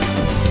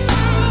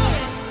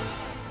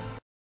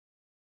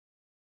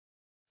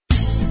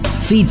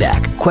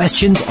 Feedback,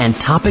 questions, and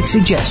topic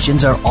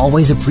suggestions are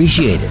always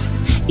appreciated.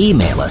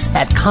 Email us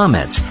at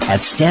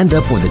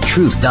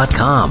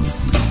comments@standupforthetruth.com.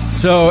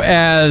 So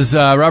as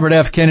Robert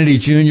F. Kennedy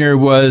Jr.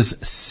 was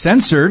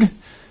censored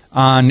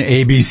on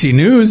ABC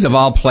News, of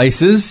all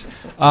places,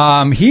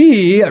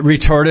 he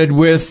retorted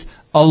with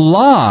a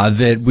law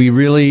that we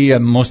really,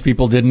 most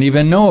people didn't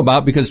even know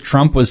about because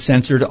Trump was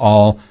censored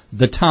all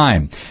the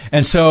time.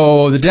 And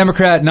so the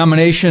Democrat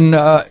nomination,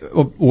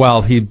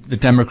 the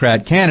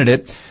Democrat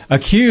candidate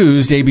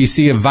accused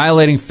ABC of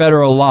violating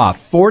federal law.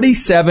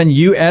 47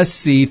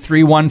 U.S.C.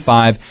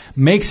 315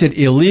 makes it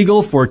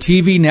illegal for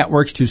TV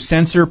networks to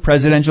censor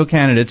presidential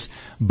candidates.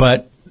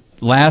 But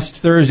last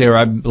Thursday, or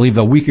I believe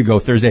a week ago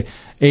Thursday,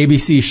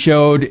 ABC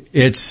showed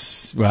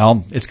it's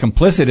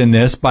complicit in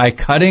this by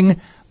cutting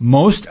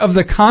most of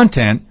the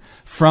content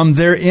from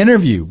their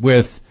interview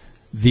with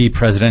the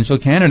presidential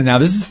candidate. Now,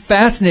 this is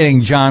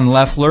fascinating, John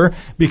Loeffler,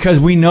 because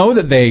we know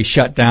that they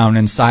shut down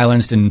and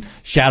silenced and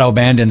shadow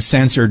banned and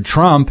censored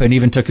Trump and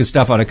even took his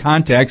stuff out of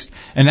context.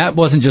 And that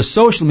wasn't just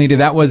social media,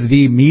 that was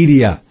the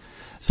media.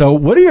 So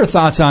what are your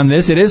thoughts on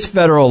this? It is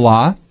federal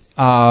law,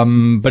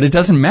 but it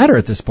doesn't matter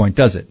at this point,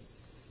 does it?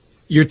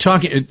 You're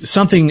talking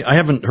something, I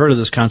haven't heard of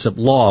this concept,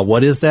 law.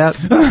 What is that?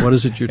 What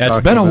is it you're talking about?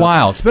 It's been a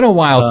while. It's been a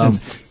while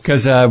since,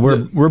 because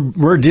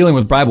we're dealing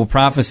with Bible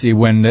prophecy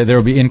when there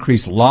will be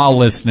increased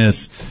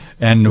lawlessness,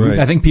 and right.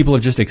 I think people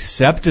have just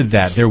accepted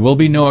that. There will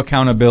be no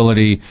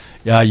accountability.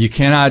 You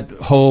cannot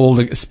hold,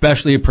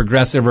 especially a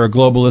progressive or a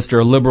globalist or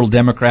a liberal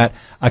Democrat,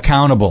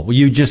 accountable.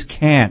 You just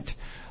can't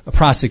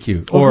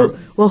prosecute.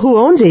 Who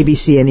owns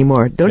ABC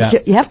anymore?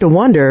 You have to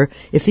wonder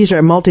if these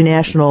are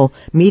multinational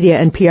media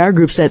and PR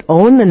groups that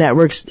own the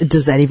networks.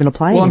 Does that even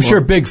apply anymore? I'm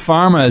sure Big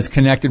Pharma is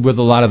connected with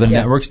a lot of the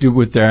networks,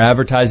 with their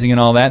advertising and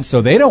all that,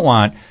 so they don't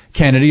want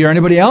Kennedy or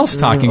anybody else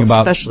talking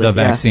about the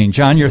vaccine.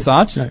 John, your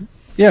thoughts?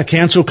 Yeah,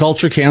 cancel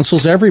culture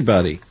cancels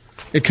everybody.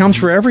 It comes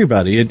for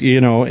everybody,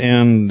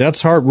 and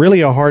that's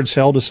really a hard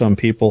sell to some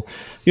people,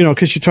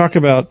 because you talk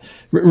about,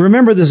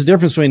 remember there's a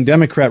difference between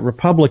Democrat,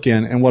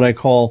 Republican, and what I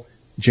call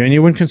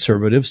genuine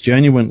conservatives,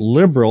 genuine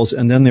liberals,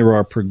 and then there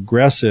are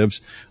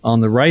progressives.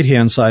 On the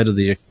right-hand side of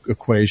the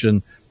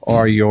equation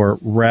are your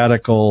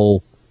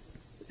radical,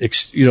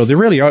 there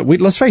really are.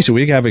 Let's face it,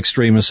 we have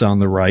extremists on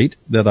the right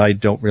that I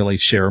don't really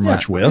share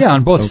much with. Yeah,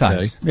 on both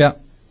sides. Yeah.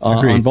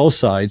 On both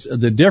sides.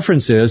 The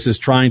difference is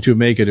trying to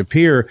make it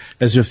appear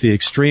as if the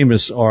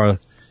extremists are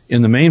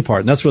in the main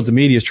part. And that's what the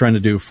media is trying to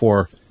do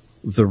for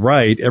the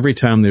right. Every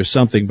time there's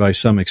something by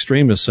some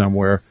extremist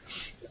somewhere,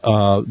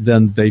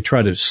 then they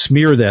try to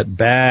smear that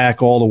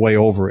back all the way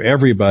over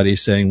everybody,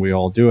 saying we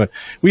all do it.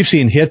 We've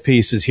seen hit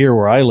pieces here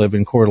where I live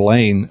in Coeur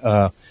d'Alene.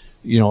 I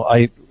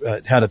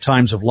had a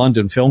Times of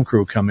London film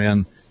crew come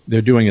in.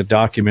 They're doing a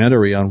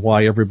documentary on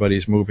why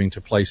everybody's moving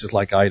to places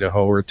like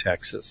Idaho or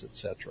Texas,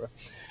 etc.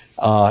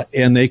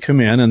 And they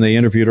come in and they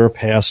interviewed our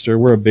pastor.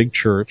 We're a big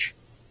church.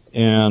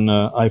 And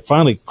I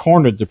finally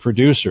cornered the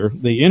producer.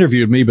 They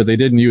interviewed me, but they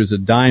didn't use a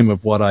dime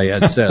of what I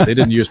had said. They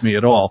didn't use me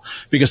at all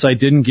because I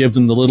didn't give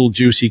them the little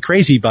juicy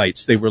crazy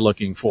bites they were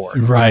looking for.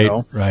 Right,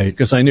 right.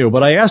 Because I knew.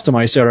 But I asked him,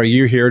 I said, are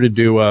you here to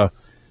do a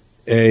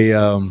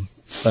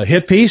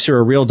hit piece or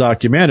a real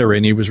documentary?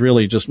 And he was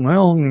really just,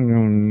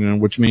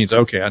 which means,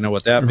 okay, I know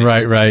what that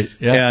means. Right.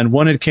 Yeah. And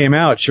when it came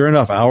out, sure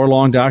enough,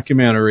 hour-long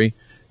documentary.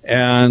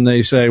 And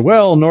they say,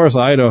 well, North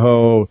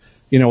Idaho,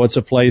 it's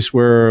a place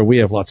where we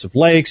have lots of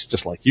lakes,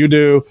 just like you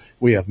do.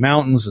 We have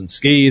mountains and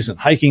skis and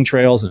hiking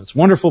trails, and it's a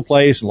wonderful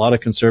place. And a lot of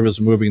conservatives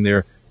are moving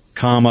there,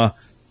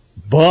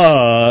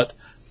 but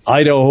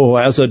Idaho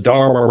has a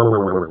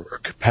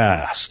dark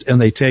past.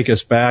 And they take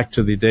us back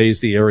to the days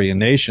the Aryan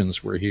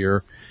nations were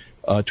here,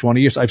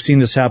 20 years. I've seen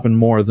this happen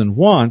more than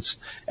once.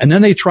 And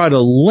then they try to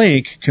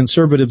link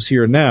conservatives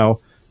here now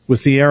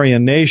with the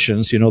Aryan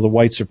nations, the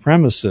white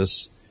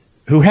supremacists,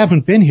 who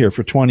haven't been here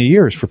for 20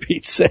 years, for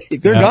Pete's sake.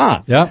 They're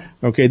gone. Yeah.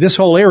 Okay, this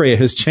whole area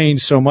has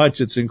changed so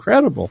much, it's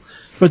incredible.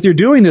 But they're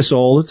doing this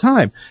all the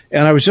time.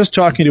 And I was just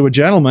talking to a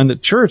gentleman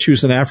at church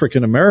who's an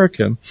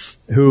African-American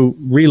who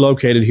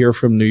relocated here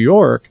from New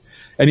York.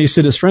 And he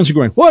said his friends are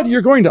going, what,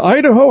 you're going to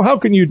Idaho? How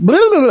can you, blah,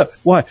 blah, blah.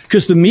 Why?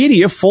 Because the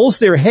media fills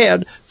their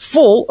head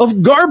full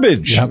of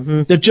garbage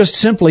that just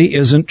simply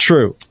isn't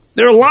true.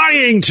 They're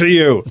lying to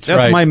you. That's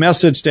right. My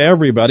message to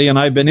everybody. And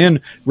I've been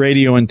in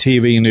radio and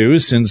TV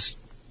news since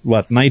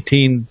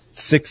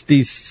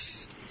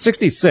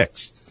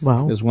 1966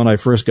 Wow. is when I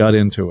first got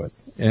into it.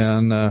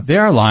 And they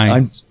are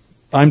lying.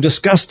 I'm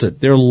disgusted.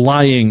 They're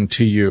lying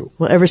to you.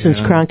 Well, ever since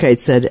Cronkite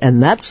said,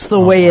 and that's the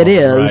way it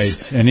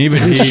is. Right. And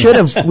even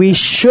we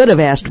should have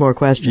asked more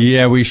questions.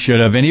 Yeah, we should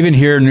have. And even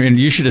here, and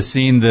you should have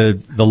seen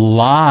the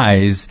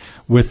lies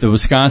with the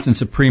Wisconsin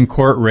Supreme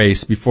Court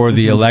race before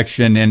the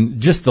election, and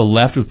just the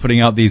left was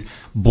putting out these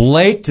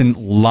blatant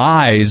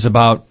lies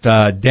about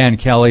Dan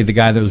Kelly, the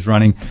guy that was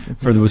running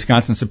for the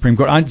Wisconsin Supreme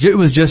Court.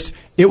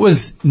 It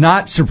was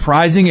not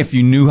surprising if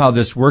you knew how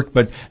this worked,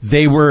 but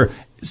they were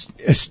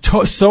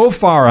so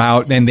far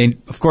out, and they,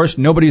 of course,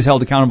 nobody's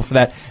held accountable for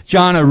that.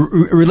 John, a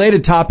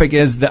related topic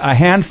is that a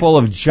handful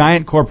of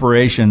giant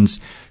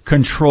corporations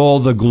control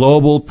the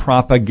global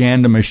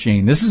propaganda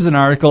machine. This is an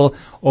article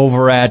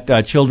over at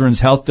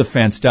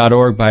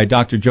children'shealthdefense.org by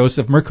Dr.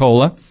 Joseph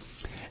Mercola,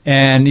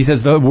 and he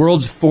says the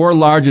world's 4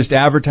 largest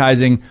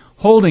advertising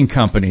holding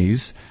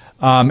companies,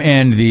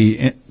 and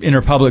the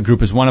Interpublic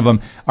Group is one of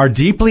them, are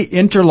deeply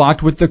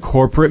interlocked with the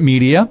corporate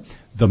media,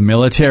 the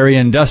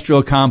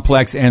military-industrial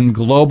complex, and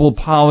global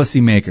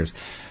policymakers.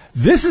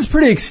 This is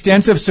pretty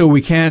extensive, so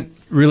we can't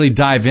really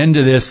dive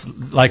into this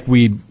like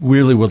we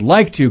really would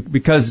like to,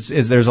 because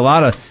there's a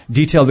lot of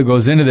detail that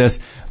goes into this.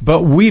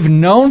 But we've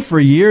known for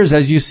years,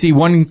 as you see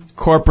one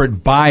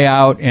corporate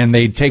buyout and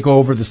they take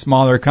over the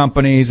smaller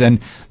companies,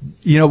 and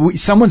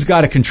someone's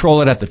got to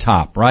control it at the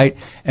top, right?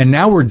 And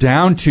now we're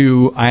down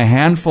to a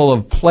handful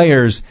of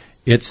players,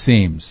 it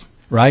seems,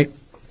 right?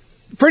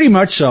 Pretty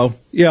much so,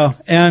 yeah.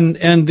 And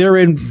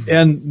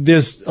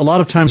there's a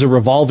lot of times a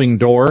revolving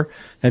door.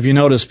 Have you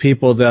noticed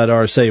people that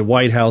are, say,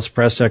 White House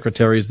press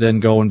secretaries then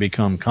go and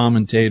become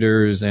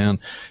commentators, and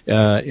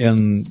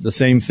in the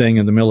same thing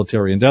in the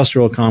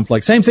military-industrial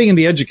complex, same thing in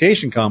the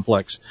education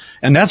complex.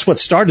 And that's what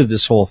started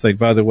this whole thing,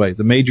 by the way.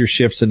 The major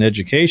shifts in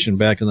education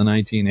back in the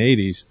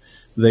 1980s,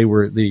 they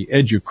were the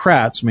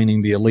educrats,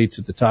 meaning the elites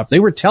at the top. They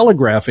were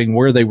telegraphing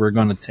where they were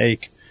going to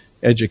take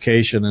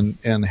education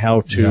and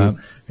how to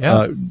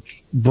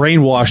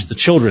brainwash the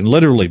children,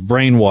 literally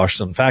brainwash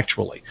them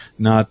factually.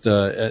 Not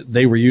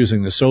they were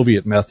using the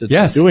Soviet methods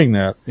of doing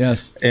that.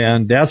 Yes.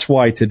 And that's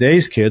why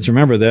today's kids,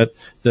 remember that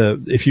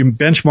if you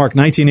benchmark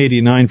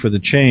 1989 for the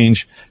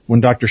change, when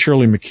Dr.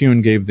 Shirley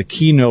McCune gave the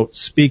keynote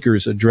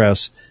speaker's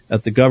address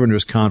at the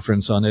governor's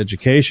conference on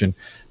education,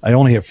 I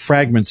only have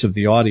fragments of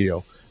the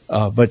audio.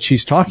 But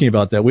she's talking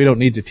about that. We don't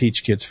need to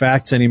teach kids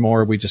facts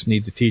anymore. We just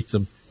need to teach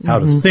them how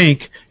to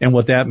think. And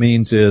what that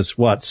means is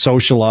what?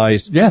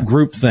 Socialized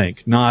group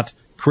think, not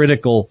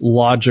critical,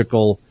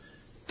 logical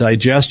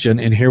digestion.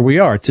 And here we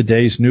are.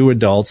 Today's new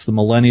adults, the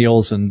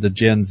millennials and the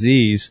Gen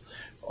Zs,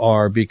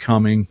 are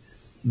becoming,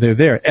 they're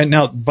there. And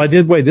now, by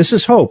the way, this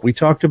is hope. We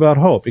talked about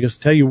hope, because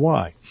I'll tell you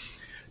why.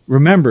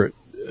 Remember,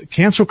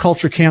 cancel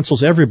culture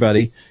cancels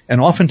everybody,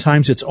 and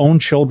oftentimes its own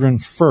children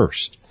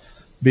first.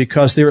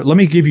 Because let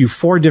me give you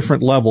 4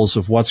 different levels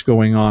of what's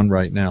going on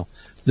right now.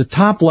 The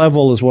top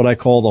level is what I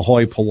call the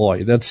hoi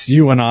polloi. That's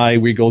you and I.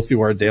 We go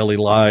through our daily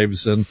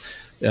lives, and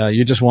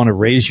you just want to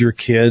raise your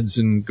kids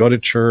and go to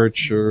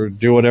church or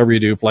do whatever you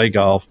do, play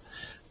golf.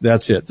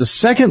 That's it. The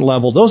second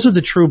level, those are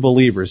the true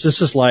believers.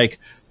 This is like,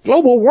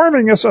 global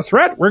warming is a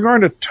threat. We're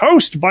going to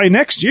toast by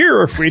next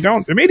year if we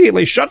don't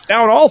immediately shut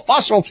down all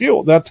fossil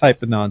fuel. That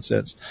type of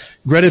nonsense.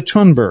 Greta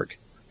Thunberg,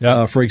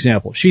 for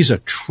example, she's a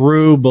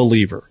true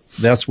believer.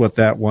 That's what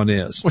that one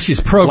is. Well,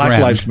 she's programmed.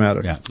 Black Lives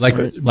Matter. Yeah. Like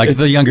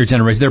the younger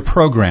generation. They're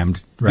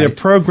programmed. Right? They're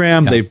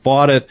programmed. Yeah. They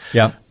bought it.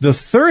 Yeah. The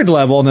third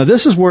level, now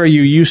this is where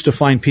you used to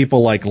find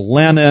people like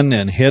Lenin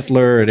and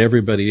Hitler and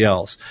everybody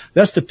else.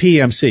 That's the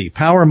PMC,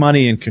 Power,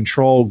 Money, and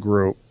Control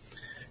Group.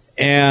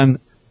 And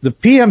the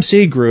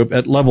PMC group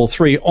at level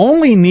 3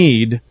 only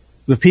need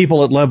the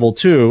people at level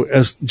 2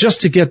 as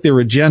just to get their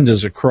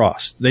agendas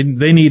across. They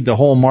need the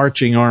whole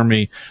marching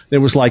army. It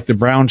was like the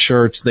brown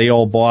shirts. They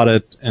all bought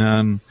it,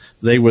 and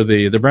they were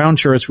the brown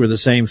shirts were the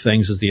same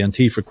things as the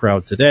Antifa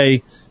crowd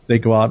today. They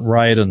go out and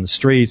riot on the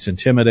streets,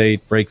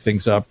 intimidate, break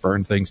things up,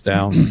 burn things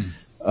down,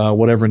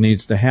 whatever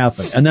needs to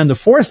happen. And then the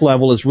fourth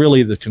level is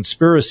really the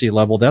conspiracy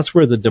level. That's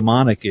where the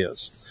demonic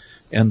is.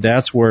 And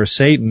that's where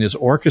Satan is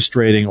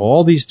orchestrating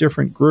all these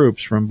different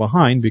groups from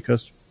behind,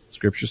 because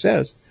Scripture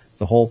says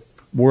the whole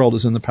world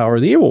is in the power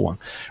of the evil one.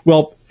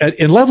 Well,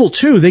 in level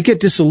 2, they get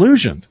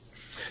disillusioned.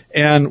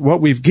 And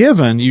what we've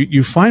given,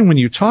 you find when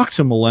you talk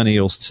to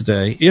millennials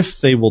today, if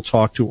they will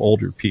talk to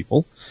older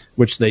people,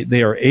 which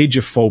they are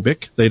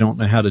ageophobic, they don't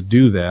know how to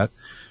do that.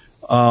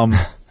 A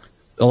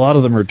lot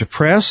of them are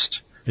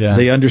depressed. Yeah.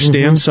 They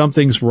understand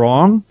something's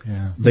wrong.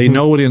 Yeah. They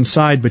know it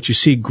inside, but you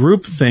see,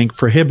 groupthink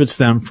prohibits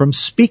them from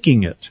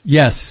speaking it.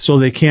 Yes. So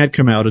they can't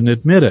come out and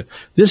admit it.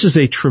 This is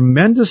a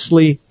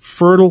tremendously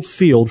fertile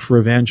field for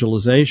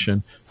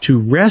evangelization to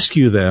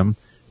rescue them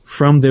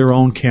from their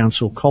own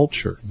cancel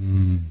culture.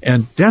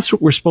 And that's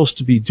what we're supposed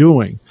to be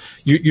doing.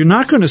 You're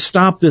not going to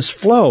stop this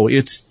flow.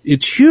 It's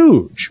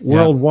huge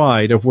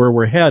worldwide of where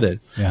we're headed.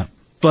 Yeah.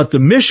 But the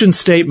mission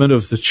statement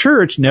of the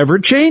church never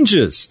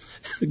changes.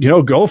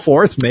 Go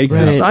forth, make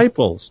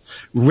disciples,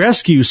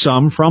 rescue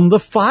some from the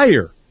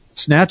fire,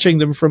 snatching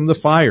them from the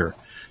fire.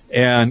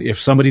 And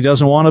if somebody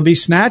doesn't want to be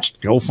snatched,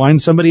 go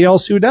find somebody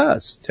else who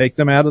does. Take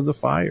them out of the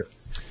fire.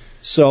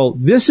 So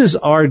this is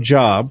our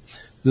job.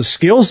 The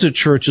skills that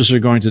churches are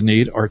going to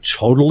need are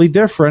totally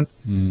different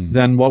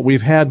than what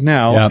we've had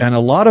now. Yep. And a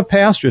lot of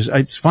pastors,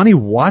 it's funny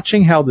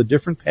watching how the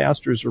different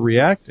pastors are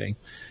reacting,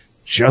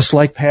 just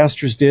like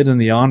pastors did in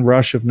the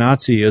onrush of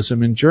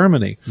Nazism in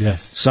Germany.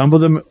 Yes. Some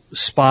of them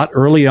spot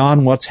early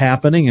on what's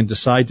happening and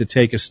decide to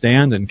take a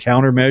stand and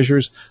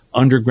countermeasures,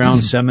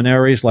 underground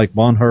seminaries like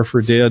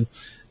Bonhoeffer did.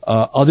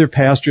 Other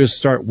pastors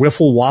start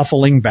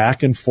waffling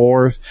back and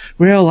forth.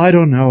 Well, I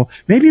don't know.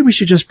 Maybe we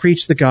should just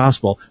preach the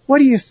gospel. What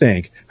do you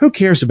think? Who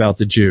cares about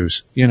the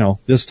Jews? You know,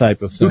 this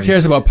type of thing. Who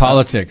cares about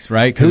politics,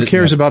 right? Who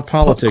cares about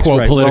politics? Quote,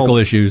 right. political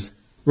issues.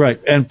 Right.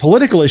 And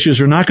political issues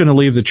are not going to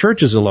leave the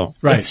churches alone.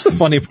 Right. That's the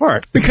funny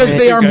part. Because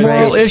they are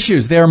moral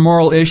issues. They are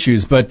moral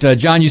issues. But,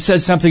 John, you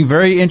said something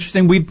very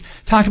interesting.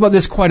 We've talked about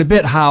this quite a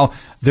bit, how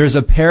there's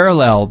a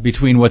parallel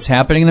between what's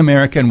happening in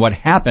America and what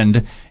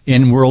happened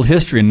in world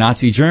history in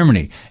Nazi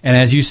Germany. And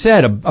as you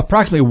said,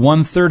 approximately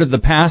 1/3 of the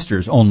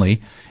pastors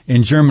only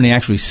in Germany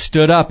actually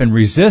stood up and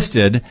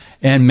resisted,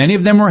 and many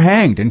of them were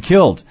hanged and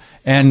killed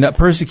and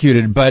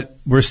persecuted. But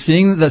we're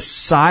seeing the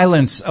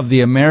silence of the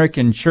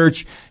American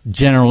church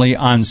generally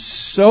on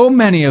so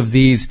many of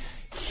these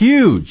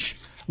huge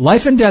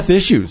life and death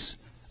issues,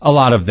 a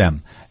lot of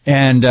them.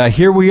 And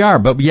here we are.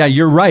 But yeah,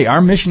 you're right.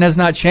 Our mission has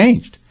not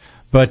changed.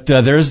 But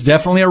there's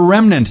definitely a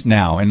remnant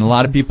now, and a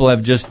lot of people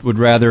would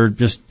rather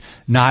just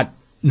not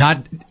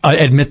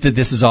admit that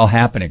this is all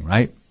happening,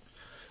 right?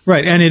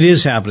 Right, and it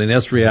is happening.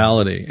 That's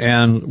reality.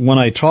 And when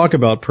I talk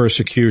about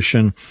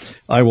persecution,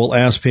 I will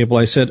ask people,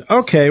 I said,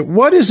 okay,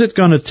 what is it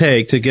going to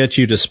take to get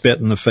you to spit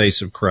in the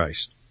face of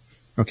Christ?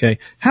 Okay,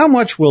 how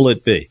much will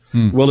it be?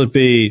 Will it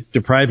be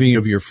depriving you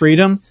of your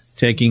freedom,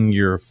 taking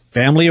your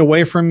family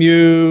away from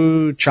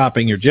you,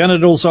 chopping your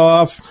genitals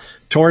off,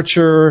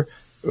 torture?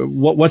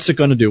 What's it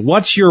going to do?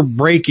 What's your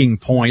breaking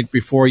point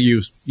before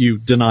you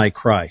deny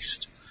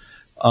Christ?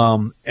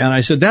 And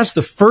I said, that's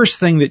the first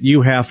thing that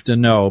you have to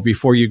know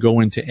before you go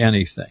into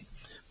anything,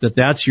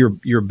 that's your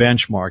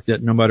benchmark,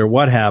 that no matter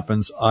what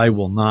happens, I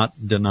will not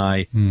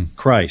deny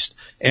Christ.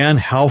 And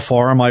how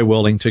far am I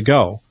willing to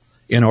go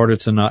in order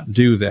to not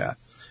do that?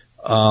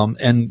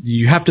 And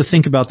you have to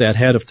think about that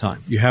ahead of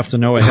time. You have to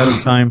know ahead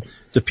of time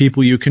the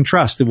people you can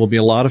trust. There will be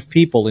a lot of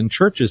people in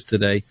churches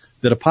today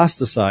that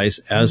apostatize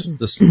as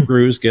the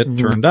screws get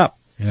turned up.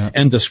 Yeah.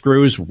 And the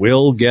screws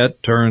will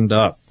get turned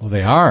up. Well,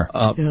 they are.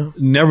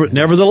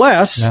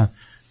 Nevertheless,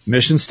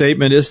 mission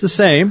statement is the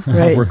same.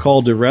 Right. We're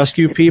called to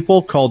rescue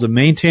people, called to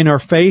maintain our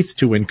faith,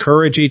 to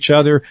encourage each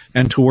other,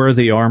 and to wear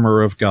the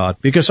armor of God.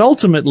 Because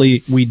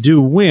ultimately, we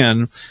do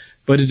win,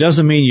 but it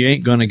doesn't mean you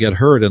ain't going to get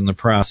hurt in the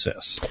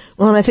process.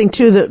 Well, and I think,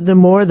 too, the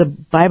more the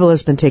Bible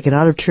has been taken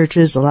out of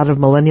churches, a lot of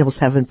millennials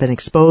haven't been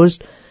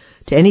exposed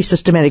to any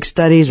systematic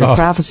studies or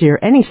prophecy or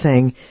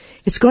anything.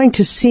 It's going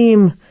to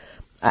seem...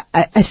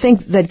 I think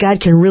that God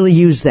can really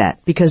use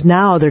that, because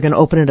now they're going to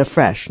open it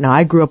afresh. Now,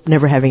 I grew up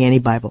never having any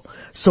Bible.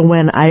 So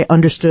when I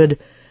understood,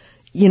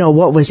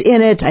 what was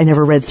in it, I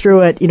never read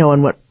through it,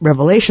 and what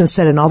Revelation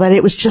said and all that,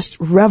 it was just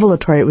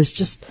revelatory.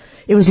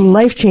 It was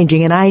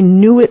life-changing, and I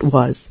knew it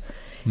was.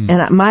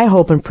 And my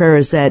hope and prayer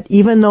is that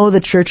even though the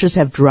churches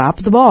have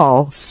dropped the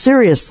ball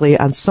seriously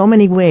on so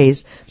many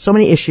ways, so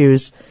many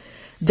issues,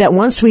 that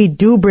once we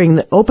do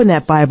open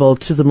that Bible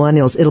to the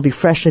millennials, it'll be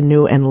fresh and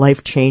new and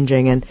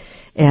life-changing.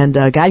 And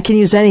God can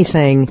use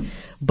anything,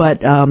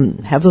 but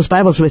have those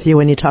Bibles with you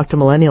when you talk to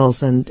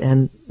millennials,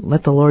 and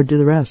let the Lord do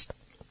the rest.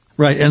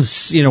 Right, and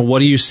what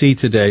do you see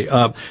today?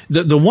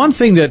 The one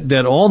thing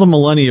that all the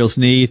millennials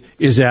need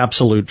is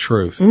absolute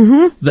truth.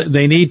 Mm-hmm.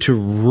 They need to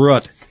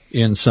root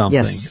in something.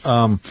 Yes.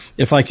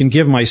 If I can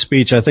give my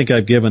speech, I think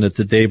I've given it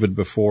to David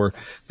before.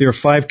 There are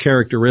 5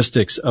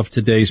 characteristics of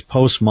today's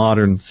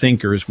postmodern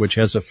thinkers which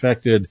has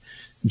affected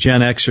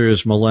Gen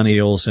Xers,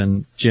 millennials,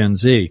 and Gen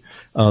Z.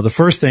 The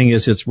first thing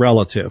is it's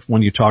relative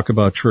when you talk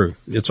about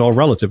truth. It's all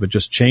relative. It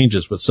just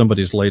changes with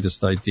somebody's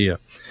latest idea.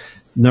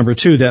 Number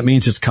 2, that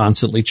means it's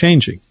constantly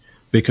changing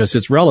because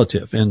it's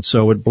relative. And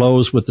so it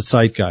blows with the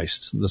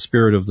zeitgeist, the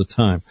spirit of the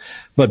time.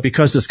 But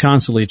because it's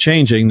constantly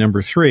changing,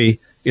 number 3,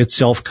 it's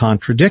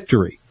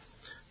self-contradictory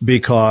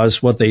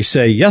because what they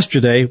say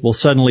yesterday will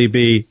suddenly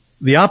be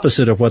the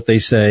opposite of what they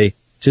say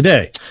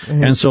today.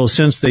 Mm-hmm. And so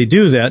since they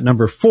do that,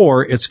 number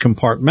 4, it's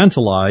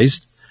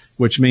compartmentalized,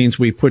 which means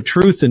we put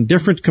truth in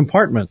different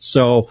compartments.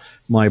 So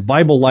my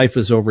Bible life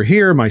is over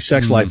here, my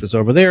sex life is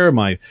over there,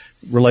 my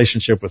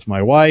relationship with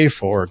my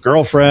wife or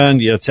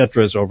girlfriend, et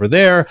cetera, is over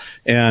there,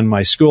 and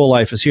my school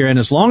life is here. And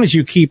as long as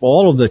you keep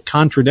all of the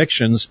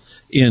contradictions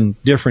in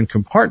different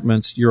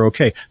compartments, you're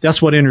okay.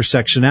 That's what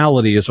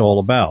intersectionality is all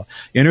about.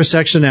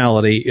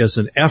 Intersectionality is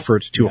an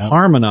effort to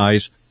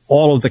harmonize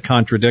all of the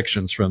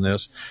contradictions from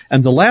this.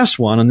 And the last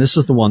one, and this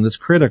is the one that's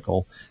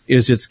critical,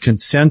 is it's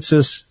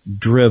consensus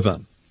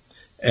driven.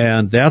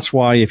 And that's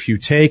why if you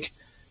take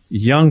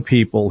young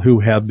people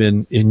who have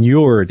been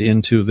inured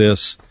into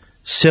this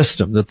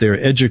system, that they're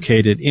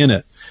educated in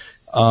it,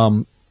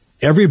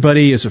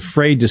 everybody is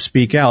afraid to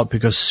speak out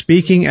because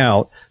speaking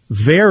out,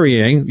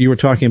 varying, you were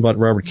talking about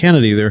Robert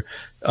Kennedy there,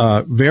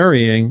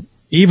 varying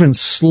even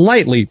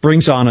slightly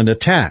brings on an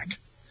attack.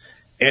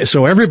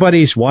 So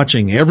everybody's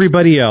watching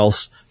everybody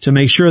else to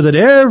make sure that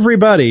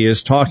everybody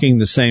is talking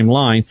the same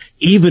line,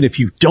 even if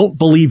you don't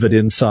believe it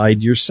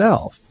inside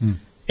yourself.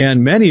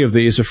 And many of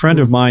these, a friend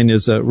of mine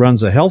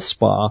runs a health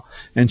spa,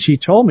 and she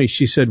told me,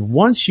 she said,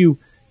 once you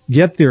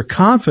get their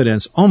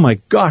confidence, oh my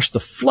gosh, the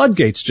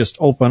floodgates just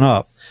open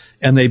up,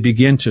 and they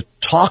begin to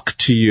talk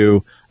to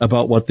you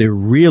about what they're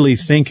really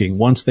thinking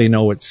once they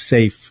know it's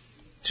safe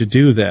to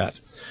do that.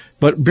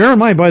 But bear in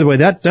mind, by the way,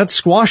 that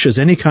squashes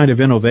any kind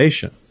of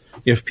innovation.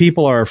 If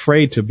people are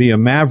afraid to be a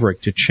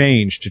maverick, to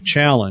change, to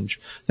challenge,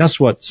 that's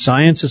what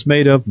science is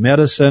made of,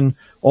 medicine,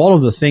 all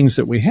of the things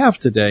that we have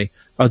today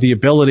are the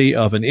ability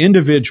of an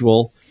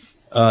individual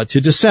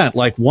to dissent,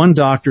 like one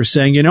doctor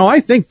saying, I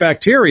think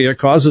bacteria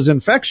causes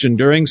infection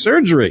during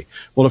surgery.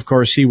 Well, of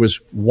course, he was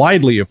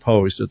widely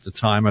opposed at the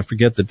time. I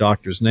forget the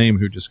doctor's name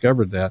who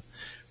discovered that.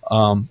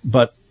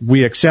 But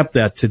we accept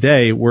that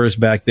today, whereas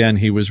back then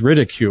he was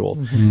ridiculed.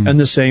 Mm-hmm. And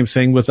the same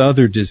thing with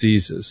other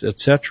diseases,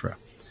 etc.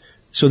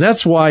 So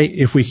that's why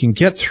if we can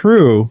get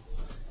through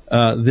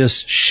this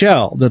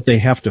shell that they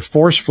have to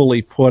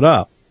forcefully put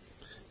up,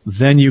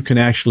 then you can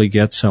actually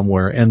get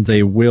somewhere, and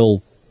they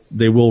will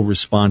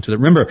respond to that.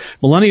 Remember,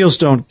 millennials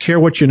don't care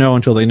what you know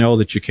until they know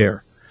that you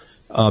care,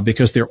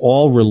 because they're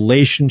all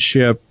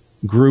relationship,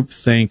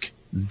 groupthink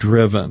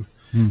driven.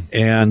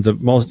 And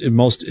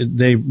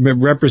they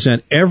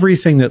represent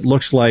everything that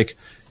looks like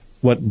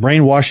what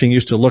brainwashing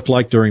used to look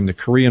like during the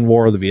Korean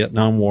War or the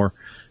Vietnam War.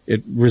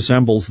 It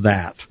resembles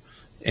that.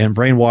 And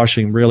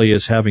brainwashing really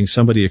is having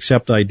somebody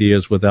accept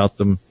ideas without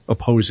them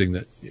opposing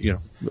it,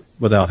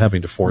 without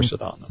having to force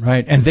it on them.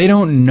 Right. And they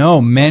don't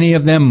know, many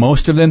of them,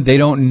 most of them, they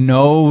don't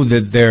know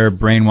that they're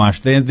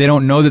brainwashed. They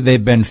don't know that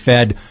they've been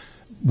fed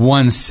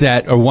one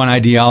set or one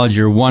ideology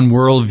or one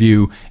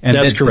worldview, and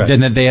that's correct. Then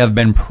that they have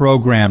been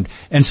programmed.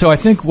 And so I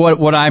think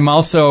what I'm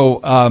also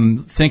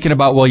thinking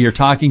about while you're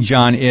talking,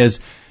 John, is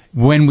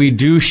when we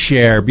do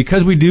share,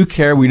 because we do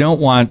care, we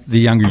don't want the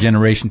younger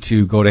generation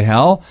to go to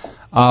hell.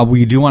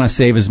 We do want to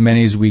save as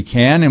many as we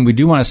can, and we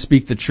do want to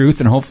speak the truth,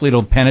 and hopefully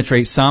it'll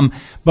penetrate some.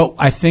 But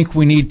I think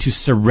we need to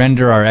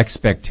surrender our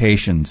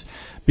expectations,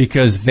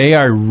 because they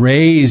are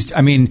raised.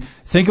 I mean,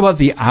 think about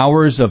the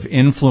hours of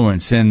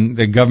influence in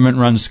the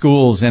government-run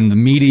schools and the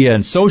media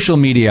and social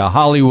media,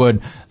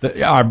 Hollywood,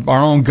 our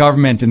own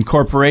government and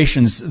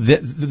corporations.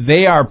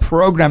 They are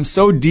programmed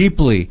so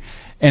deeply,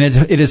 and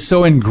it is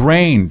so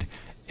ingrained.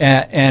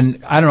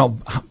 And I don't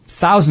know,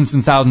 thousands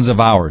and thousands of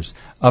hours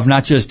of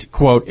not just,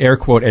 quote, air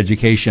quote,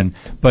 education,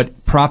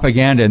 but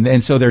propaganda.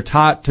 And so they're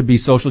taught to be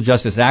social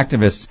justice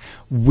activists.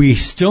 We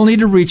still need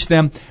to reach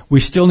them.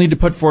 We still need to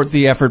put forth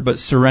the effort, but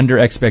surrender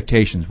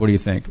expectations. What do you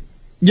think?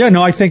 Yeah,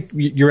 no, I think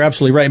you're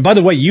absolutely right. And by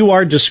the way, you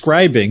are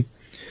describing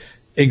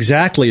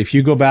exactly, if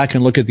you go back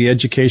and look at the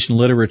education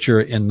literature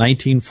in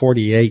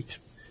 1948,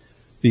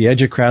 the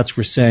educrats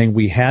were saying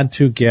we had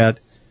to get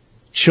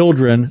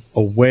children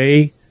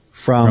away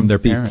from their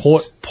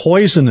the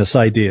poisonous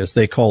ideas,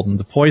 they called them,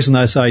 the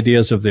poisonous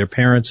ideas of their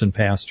parents and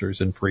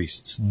pastors and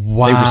priests.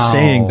 Wow. They were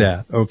saying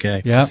that,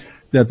 okay,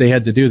 that they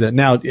had to do that.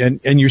 Now,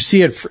 and you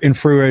see it in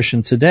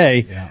fruition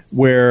today,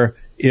 where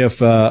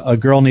if a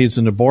girl needs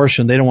an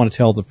abortion, they don't want to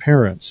tell the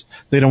parents.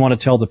 They don't want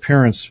to tell the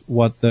parents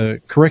what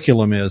the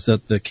curriculum is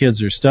that the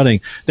kids are studying.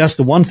 That's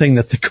the one thing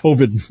that the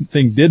COVID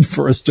thing did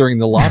for us during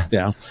the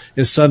lockdown,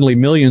 is suddenly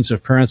millions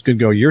of parents could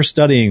go, you're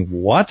studying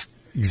what?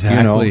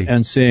 Exactly.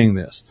 And seeing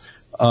this.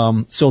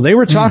 So they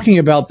were talking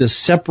about this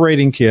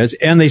separating kids,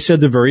 and they said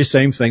the very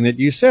same thing that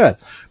you said.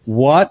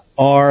 What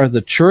are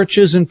the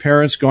churches and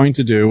parents going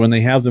to do when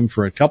they have them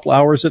for a couple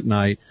hours at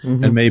night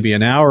and maybe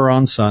an hour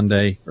on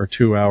Sunday or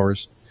 2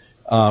 hours,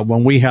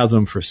 when we have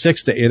them for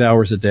 6 to 8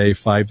 hours a day,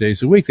 5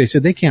 days a week? They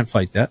said they can't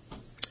fight that.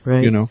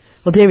 Right.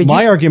 Well, David,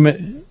 my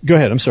argument. Go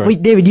ahead. I'm sorry.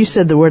 David, you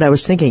said the word I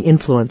was thinking: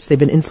 influence. They've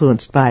been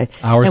influenced by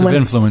hours of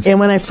influence. And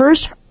when I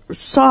first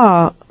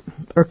saw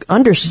or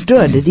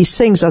understood these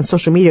things on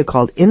social media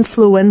called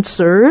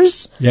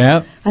influencers,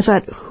 I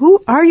thought, who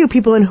are you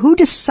people, and who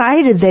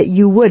decided that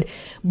you would?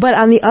 But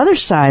on the other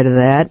side of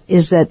that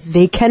is that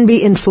they can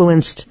be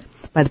influenced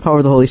by the power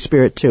of the Holy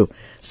Spirit too.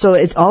 So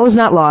all is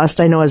not lost.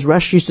 I know, as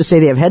Rush used to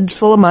say, they have heads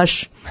full of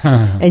mush,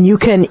 and you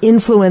can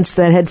influence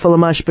that head full of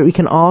mush, but we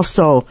can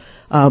also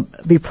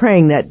be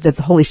praying that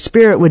the Holy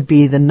Spirit would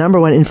be the number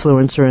one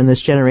influencer in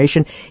this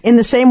generation. In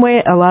the same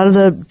way, a lot of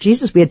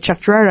we had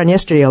Chuck Gerard on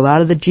yesterday, a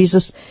lot of the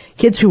Jesus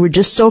kids who were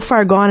just so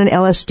far gone in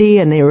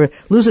LSD, and they were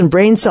losing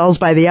brain cells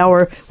by the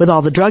hour with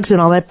all the drugs and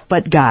all that,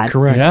 but God.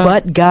 Correct. Yeah.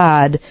 But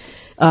God,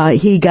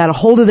 He got a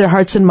hold of their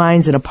hearts and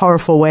minds in a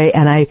powerful way,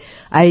 and I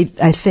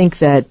think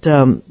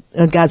that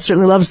God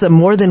certainly loves them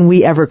more than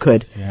we ever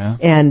could. Yeah.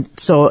 And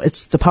so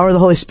it's the power of the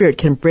Holy Spirit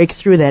can break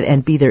through that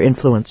and be their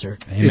influencer.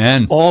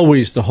 Amen. It's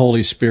always the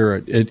Holy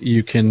Spirit.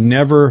 You can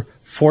never,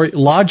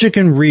 logic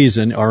and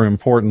reason are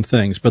important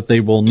things, but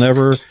they will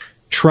never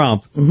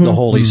trump the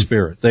Holy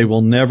Spirit. They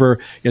will never,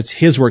 it's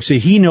His work. See,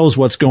 He knows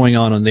what's going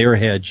on in their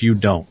heads. You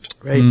don't.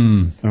 Right.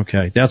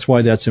 Okay. That's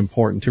why that's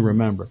important to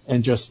remember.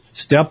 And just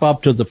step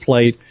up to the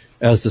plate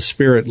as the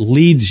Spirit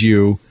leads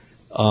you,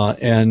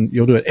 and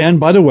you'll do it. And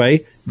by the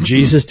way,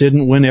 Jesus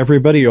didn't win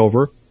everybody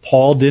over.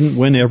 Paul didn't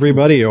win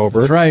everybody over.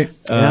 That's right.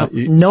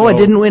 Noah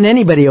didn't win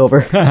anybody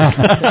over.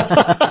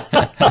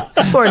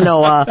 Poor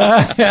Noah.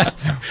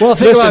 Well,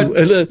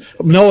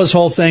 Noah's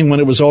whole thing, when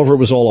it was over, it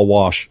was all a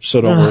wash.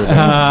 So don't worry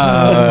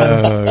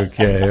about it.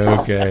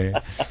 Okay.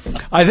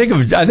 I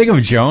think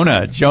of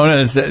Jonah.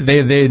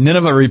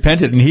 Nineveh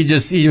repented, and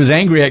he was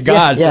angry at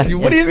God. Yeah. So,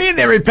 what do you mean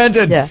they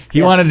repented? Yeah.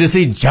 He wanted to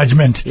see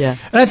judgment. Yeah.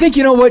 And I think,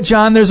 you know what,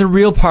 John, there's a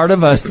real part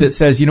of us that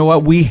says, you know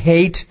what, we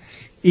hate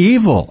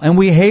evil, and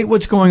we hate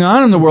what's going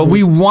on in the world.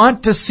 We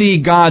want to see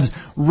God's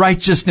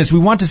righteousness. We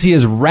want to see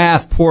His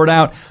wrath poured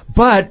out.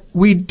 But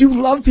we do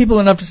love people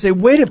enough to say,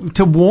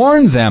 to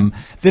warn them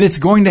that it's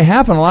going to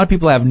happen. A lot of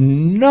people have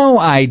no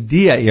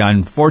idea. Yeah,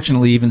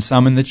 unfortunately, even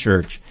some in the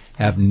church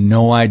have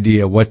no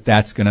idea what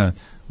that's going to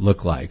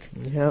look like.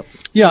 Yep.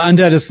 Yeah, and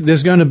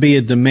there's going to be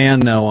a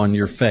demand now on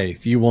your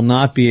faith. You will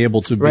not be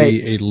able to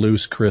be a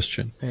loose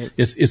Christian. Right.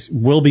 It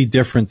will be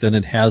different than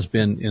it has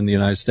been in the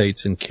United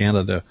States and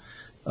Canada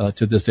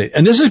to this day.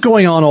 And this is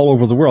going on all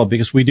over the world,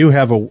 because we do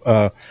have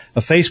a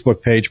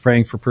Facebook page,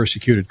 Praying for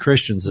Persecuted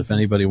Christians. If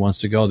anybody wants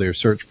to go there,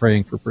 search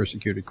Praying for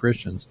Persecuted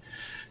Christians.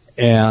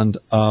 And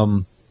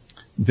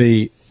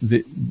we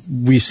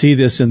see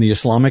this in the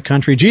Islamic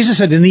country. Jesus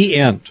said in the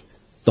end,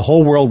 the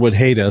whole world would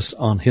hate us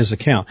on His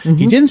account. Mm-hmm.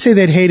 He didn't say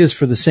they'd hate us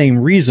for the same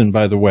reason,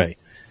 by the way.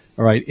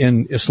 All right.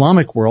 In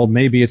Islamic world,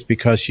 maybe it's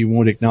because you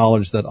won't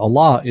acknowledge that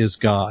Allah is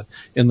God.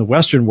 In the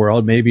Western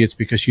world, maybe it's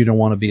because you don't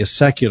want to be a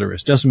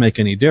secularist. Doesn't make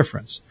any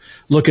difference.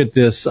 Look at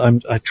this.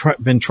 I've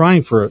been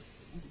trying for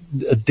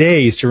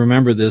days to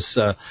remember this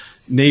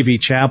Navy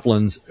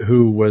chaplain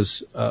who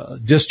was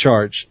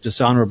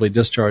dishonorably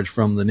discharged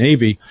from the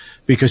Navy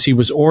because he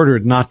was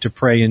ordered not to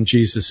pray in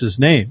Jesus'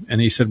 name. And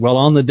he said, well,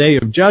 on the day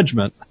of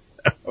judgment,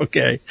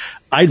 okay,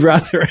 I'd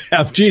rather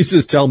have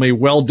Jesus tell me,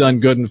 well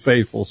done, good and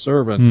faithful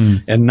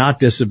servant, and not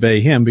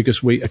disobey Him, because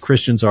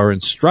Christians are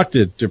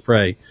instructed to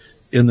pray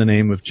in the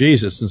name of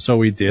Jesus. And so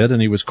he did,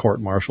 and he was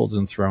court-martialed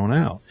and thrown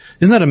out.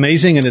 Isn't that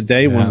amazing in a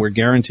day when we're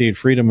guaranteed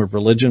freedom of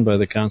religion by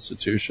the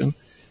Constitution?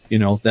 You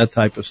know, that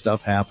type of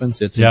stuff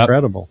happens. It's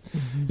incredible.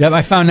 Yep,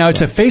 I found now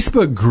it's a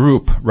Facebook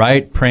group,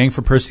 right? Praying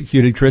for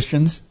Persecuted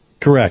Christians?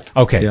 Correct.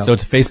 Okay, so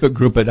it's a Facebook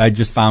group, but I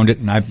just found it,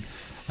 and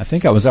I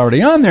think I was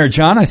already on there,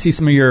 John. I see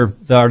some of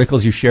the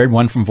articles you shared,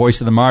 one from Voice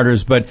of the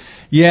Martyrs. But,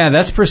 yeah,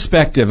 that's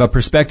perspective, a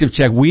perspective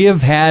check. We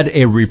have had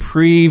a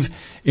reprieve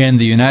in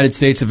the United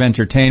States of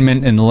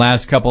entertainment in the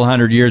last couple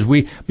hundred years.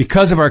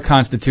 Because of our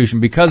Constitution,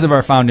 because of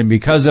our founding,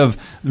 because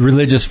of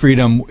religious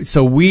freedom,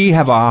 so we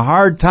have a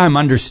hard time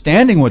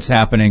understanding what's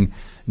happening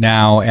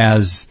now,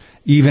 as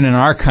even in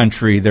our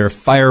country, they're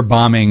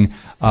firebombing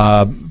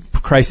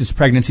crisis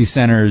pregnancy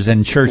centers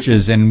and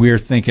churches, and we're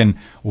thinking,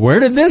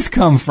 where did this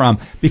come from?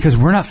 Because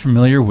we're not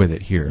familiar with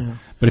it here. Yeah.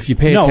 But if you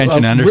pay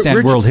attention and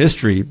understand world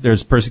history,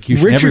 there's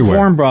persecution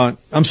everywhere.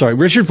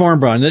 Richard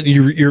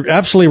Vornbraun, you're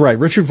absolutely right.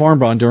 Richard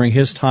Vornbraun, during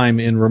his time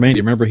in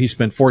Romania, remember, he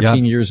spent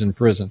 14 years in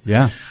prison.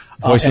 Yeah.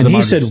 And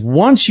he said,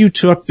 once you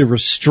took the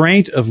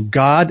restraint of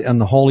God and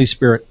the Holy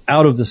Spirit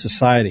out of the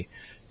society,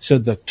 so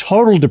the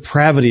total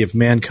depravity of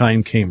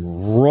mankind came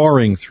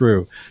roaring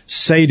through.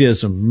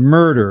 Sadism,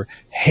 murder,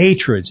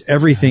 hatreds,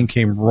 everything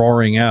came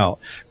roaring out.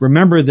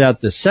 Remember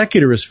that the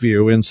secularist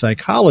view in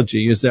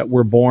psychology is that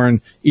we're born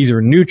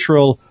either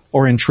neutral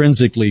or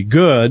intrinsically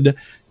good,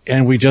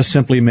 and we just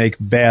simply make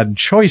bad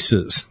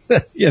choices,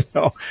 you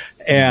know.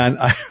 And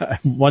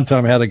one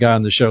time I had a guy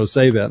on the show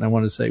say that, and I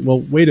want to say,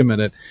 well, wait a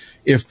minute.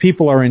 If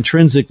people are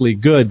intrinsically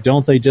good,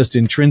 don't they just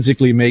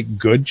intrinsically make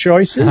good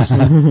choices?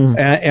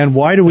 and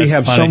why do we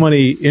have so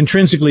many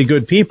intrinsically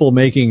good people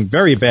making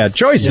very bad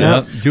choices?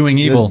 Yeah, doing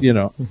evil.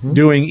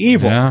 Doing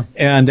evil. Yeah.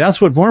 And that's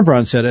what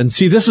Vornbraun said. And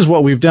see, this is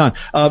what we've done.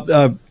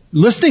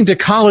 Listening to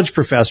college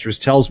professors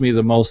tells me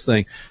the most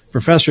thing.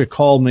 Professor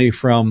called me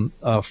from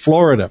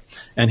Florida,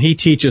 and he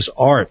teaches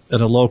art at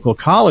a local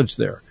college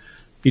there.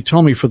 He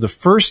told me for the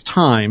first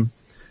time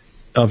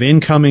of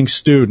incoming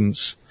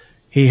students,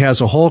 he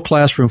has a whole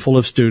classroom full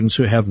of students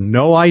who have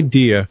no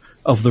idea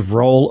of the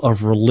role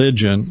of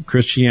religion,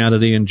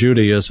 Christianity and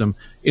Judaism,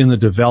 in the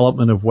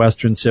development of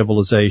Western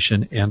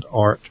civilization and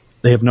art.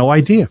 They have no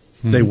idea.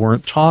 Mm-hmm. They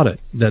weren't taught it,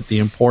 that the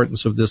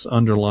importance of this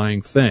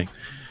underlying thing.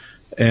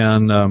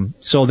 And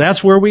so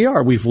that's where we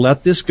are. We've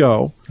let this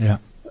go. Yeah.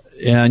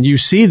 And you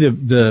see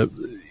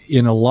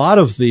in a lot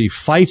of the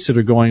fights that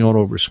are going on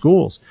over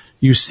schools,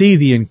 you see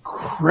the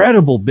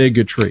incredible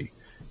bigotry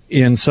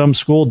in some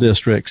school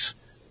districts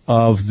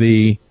of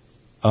the,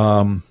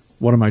 of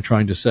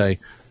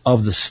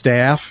the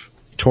staff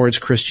towards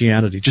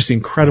Christianity. Just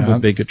incredible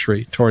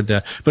bigotry toward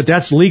that. But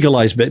that's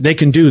legalized. They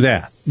can do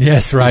that.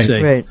 Yes, right.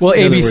 Well,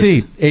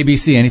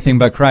 ABC, anything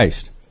but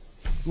Christ.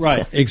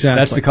 Right,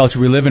 exactly. That's the culture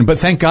we live in. But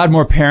thank God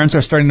more parents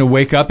are starting to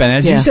wake up. And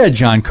as you said,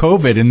 John,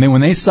 COVID, and then when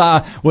they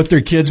saw what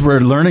their kids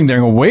were learning, they're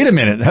going, wait a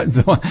minute.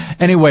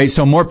 Anyway,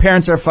 so more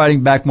parents are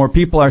fighting back. More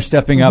people are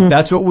stepping up.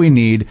 That's what we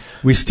need.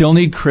 We still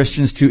need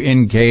Christians to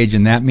engage,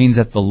 and that means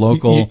at the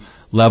local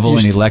level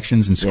in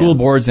elections and school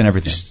boards and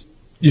everything.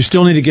 You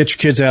still need to get your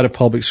kids out of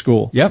public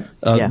school. Yep.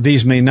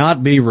 These may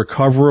not be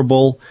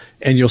recoverable,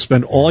 and you'll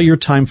spend all your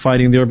time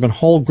fighting. There have been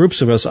whole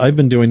groups of us. I've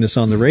been doing this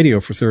on the radio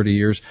for 30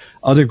 years.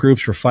 Other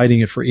groups were fighting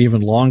it for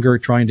even longer,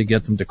 trying to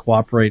get them to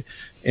cooperate.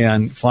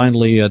 And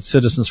finally, at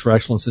Citizens for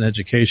Excellence in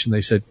Education,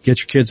 they said, get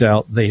your kids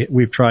out.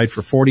 We've tried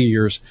for 40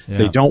 years. Yeah.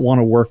 They don't want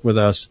to work with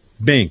us.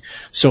 Bing.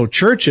 So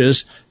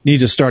churches need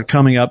to start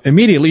coming up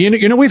immediately.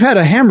 You know, we've had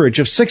a hemorrhage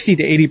of 60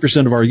 to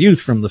 80% of our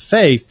youth from the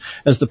faith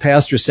as the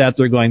pastor sat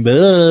there going,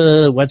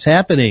 what's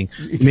happening?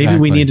 Exactly. Maybe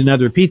we need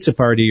another pizza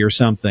party or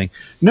something.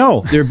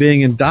 No, they're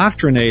being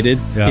indoctrinated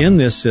in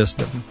this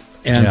system.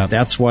 And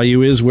that's why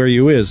you is where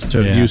you is,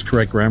 to use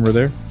correct grammar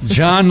there.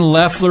 John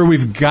Loeffler,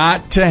 we've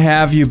got to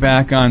have you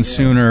back on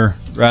sooner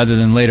rather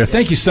than later.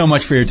 Thank you so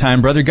much for your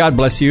time, brother. God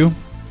bless you.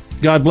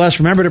 God bless.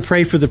 Remember to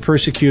pray for the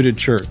persecuted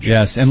church.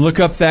 Yes, and look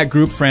up that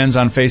group, friends,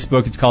 on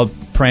Facebook. It's called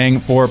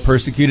Praying for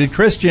Persecuted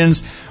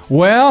Christians.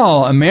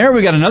 Well, Mayor,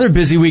 we got another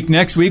busy week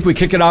next week. We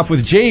kick it off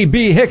with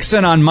J.B.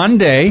 Hickson on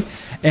Monday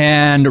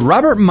and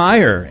Robert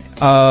Meyer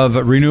of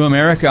Renew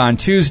America on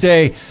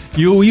Tuesday.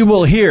 You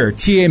will hear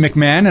T.A.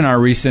 McMahon in our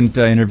recent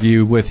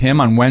interview with him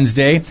on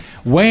Wednesday,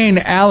 Wayne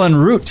Allen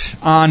Root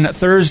on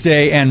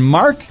Thursday, and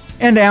Mark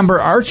and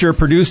Amber Archer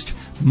produced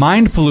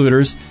Mind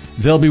Polluters.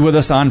 They'll be with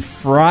us on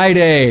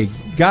Friday.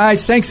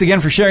 Guys, thanks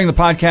again for sharing the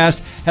podcast.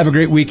 Have a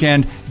great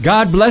weekend.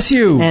 God bless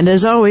you. And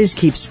as always,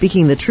 keep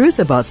speaking the truth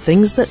about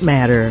things that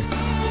matter.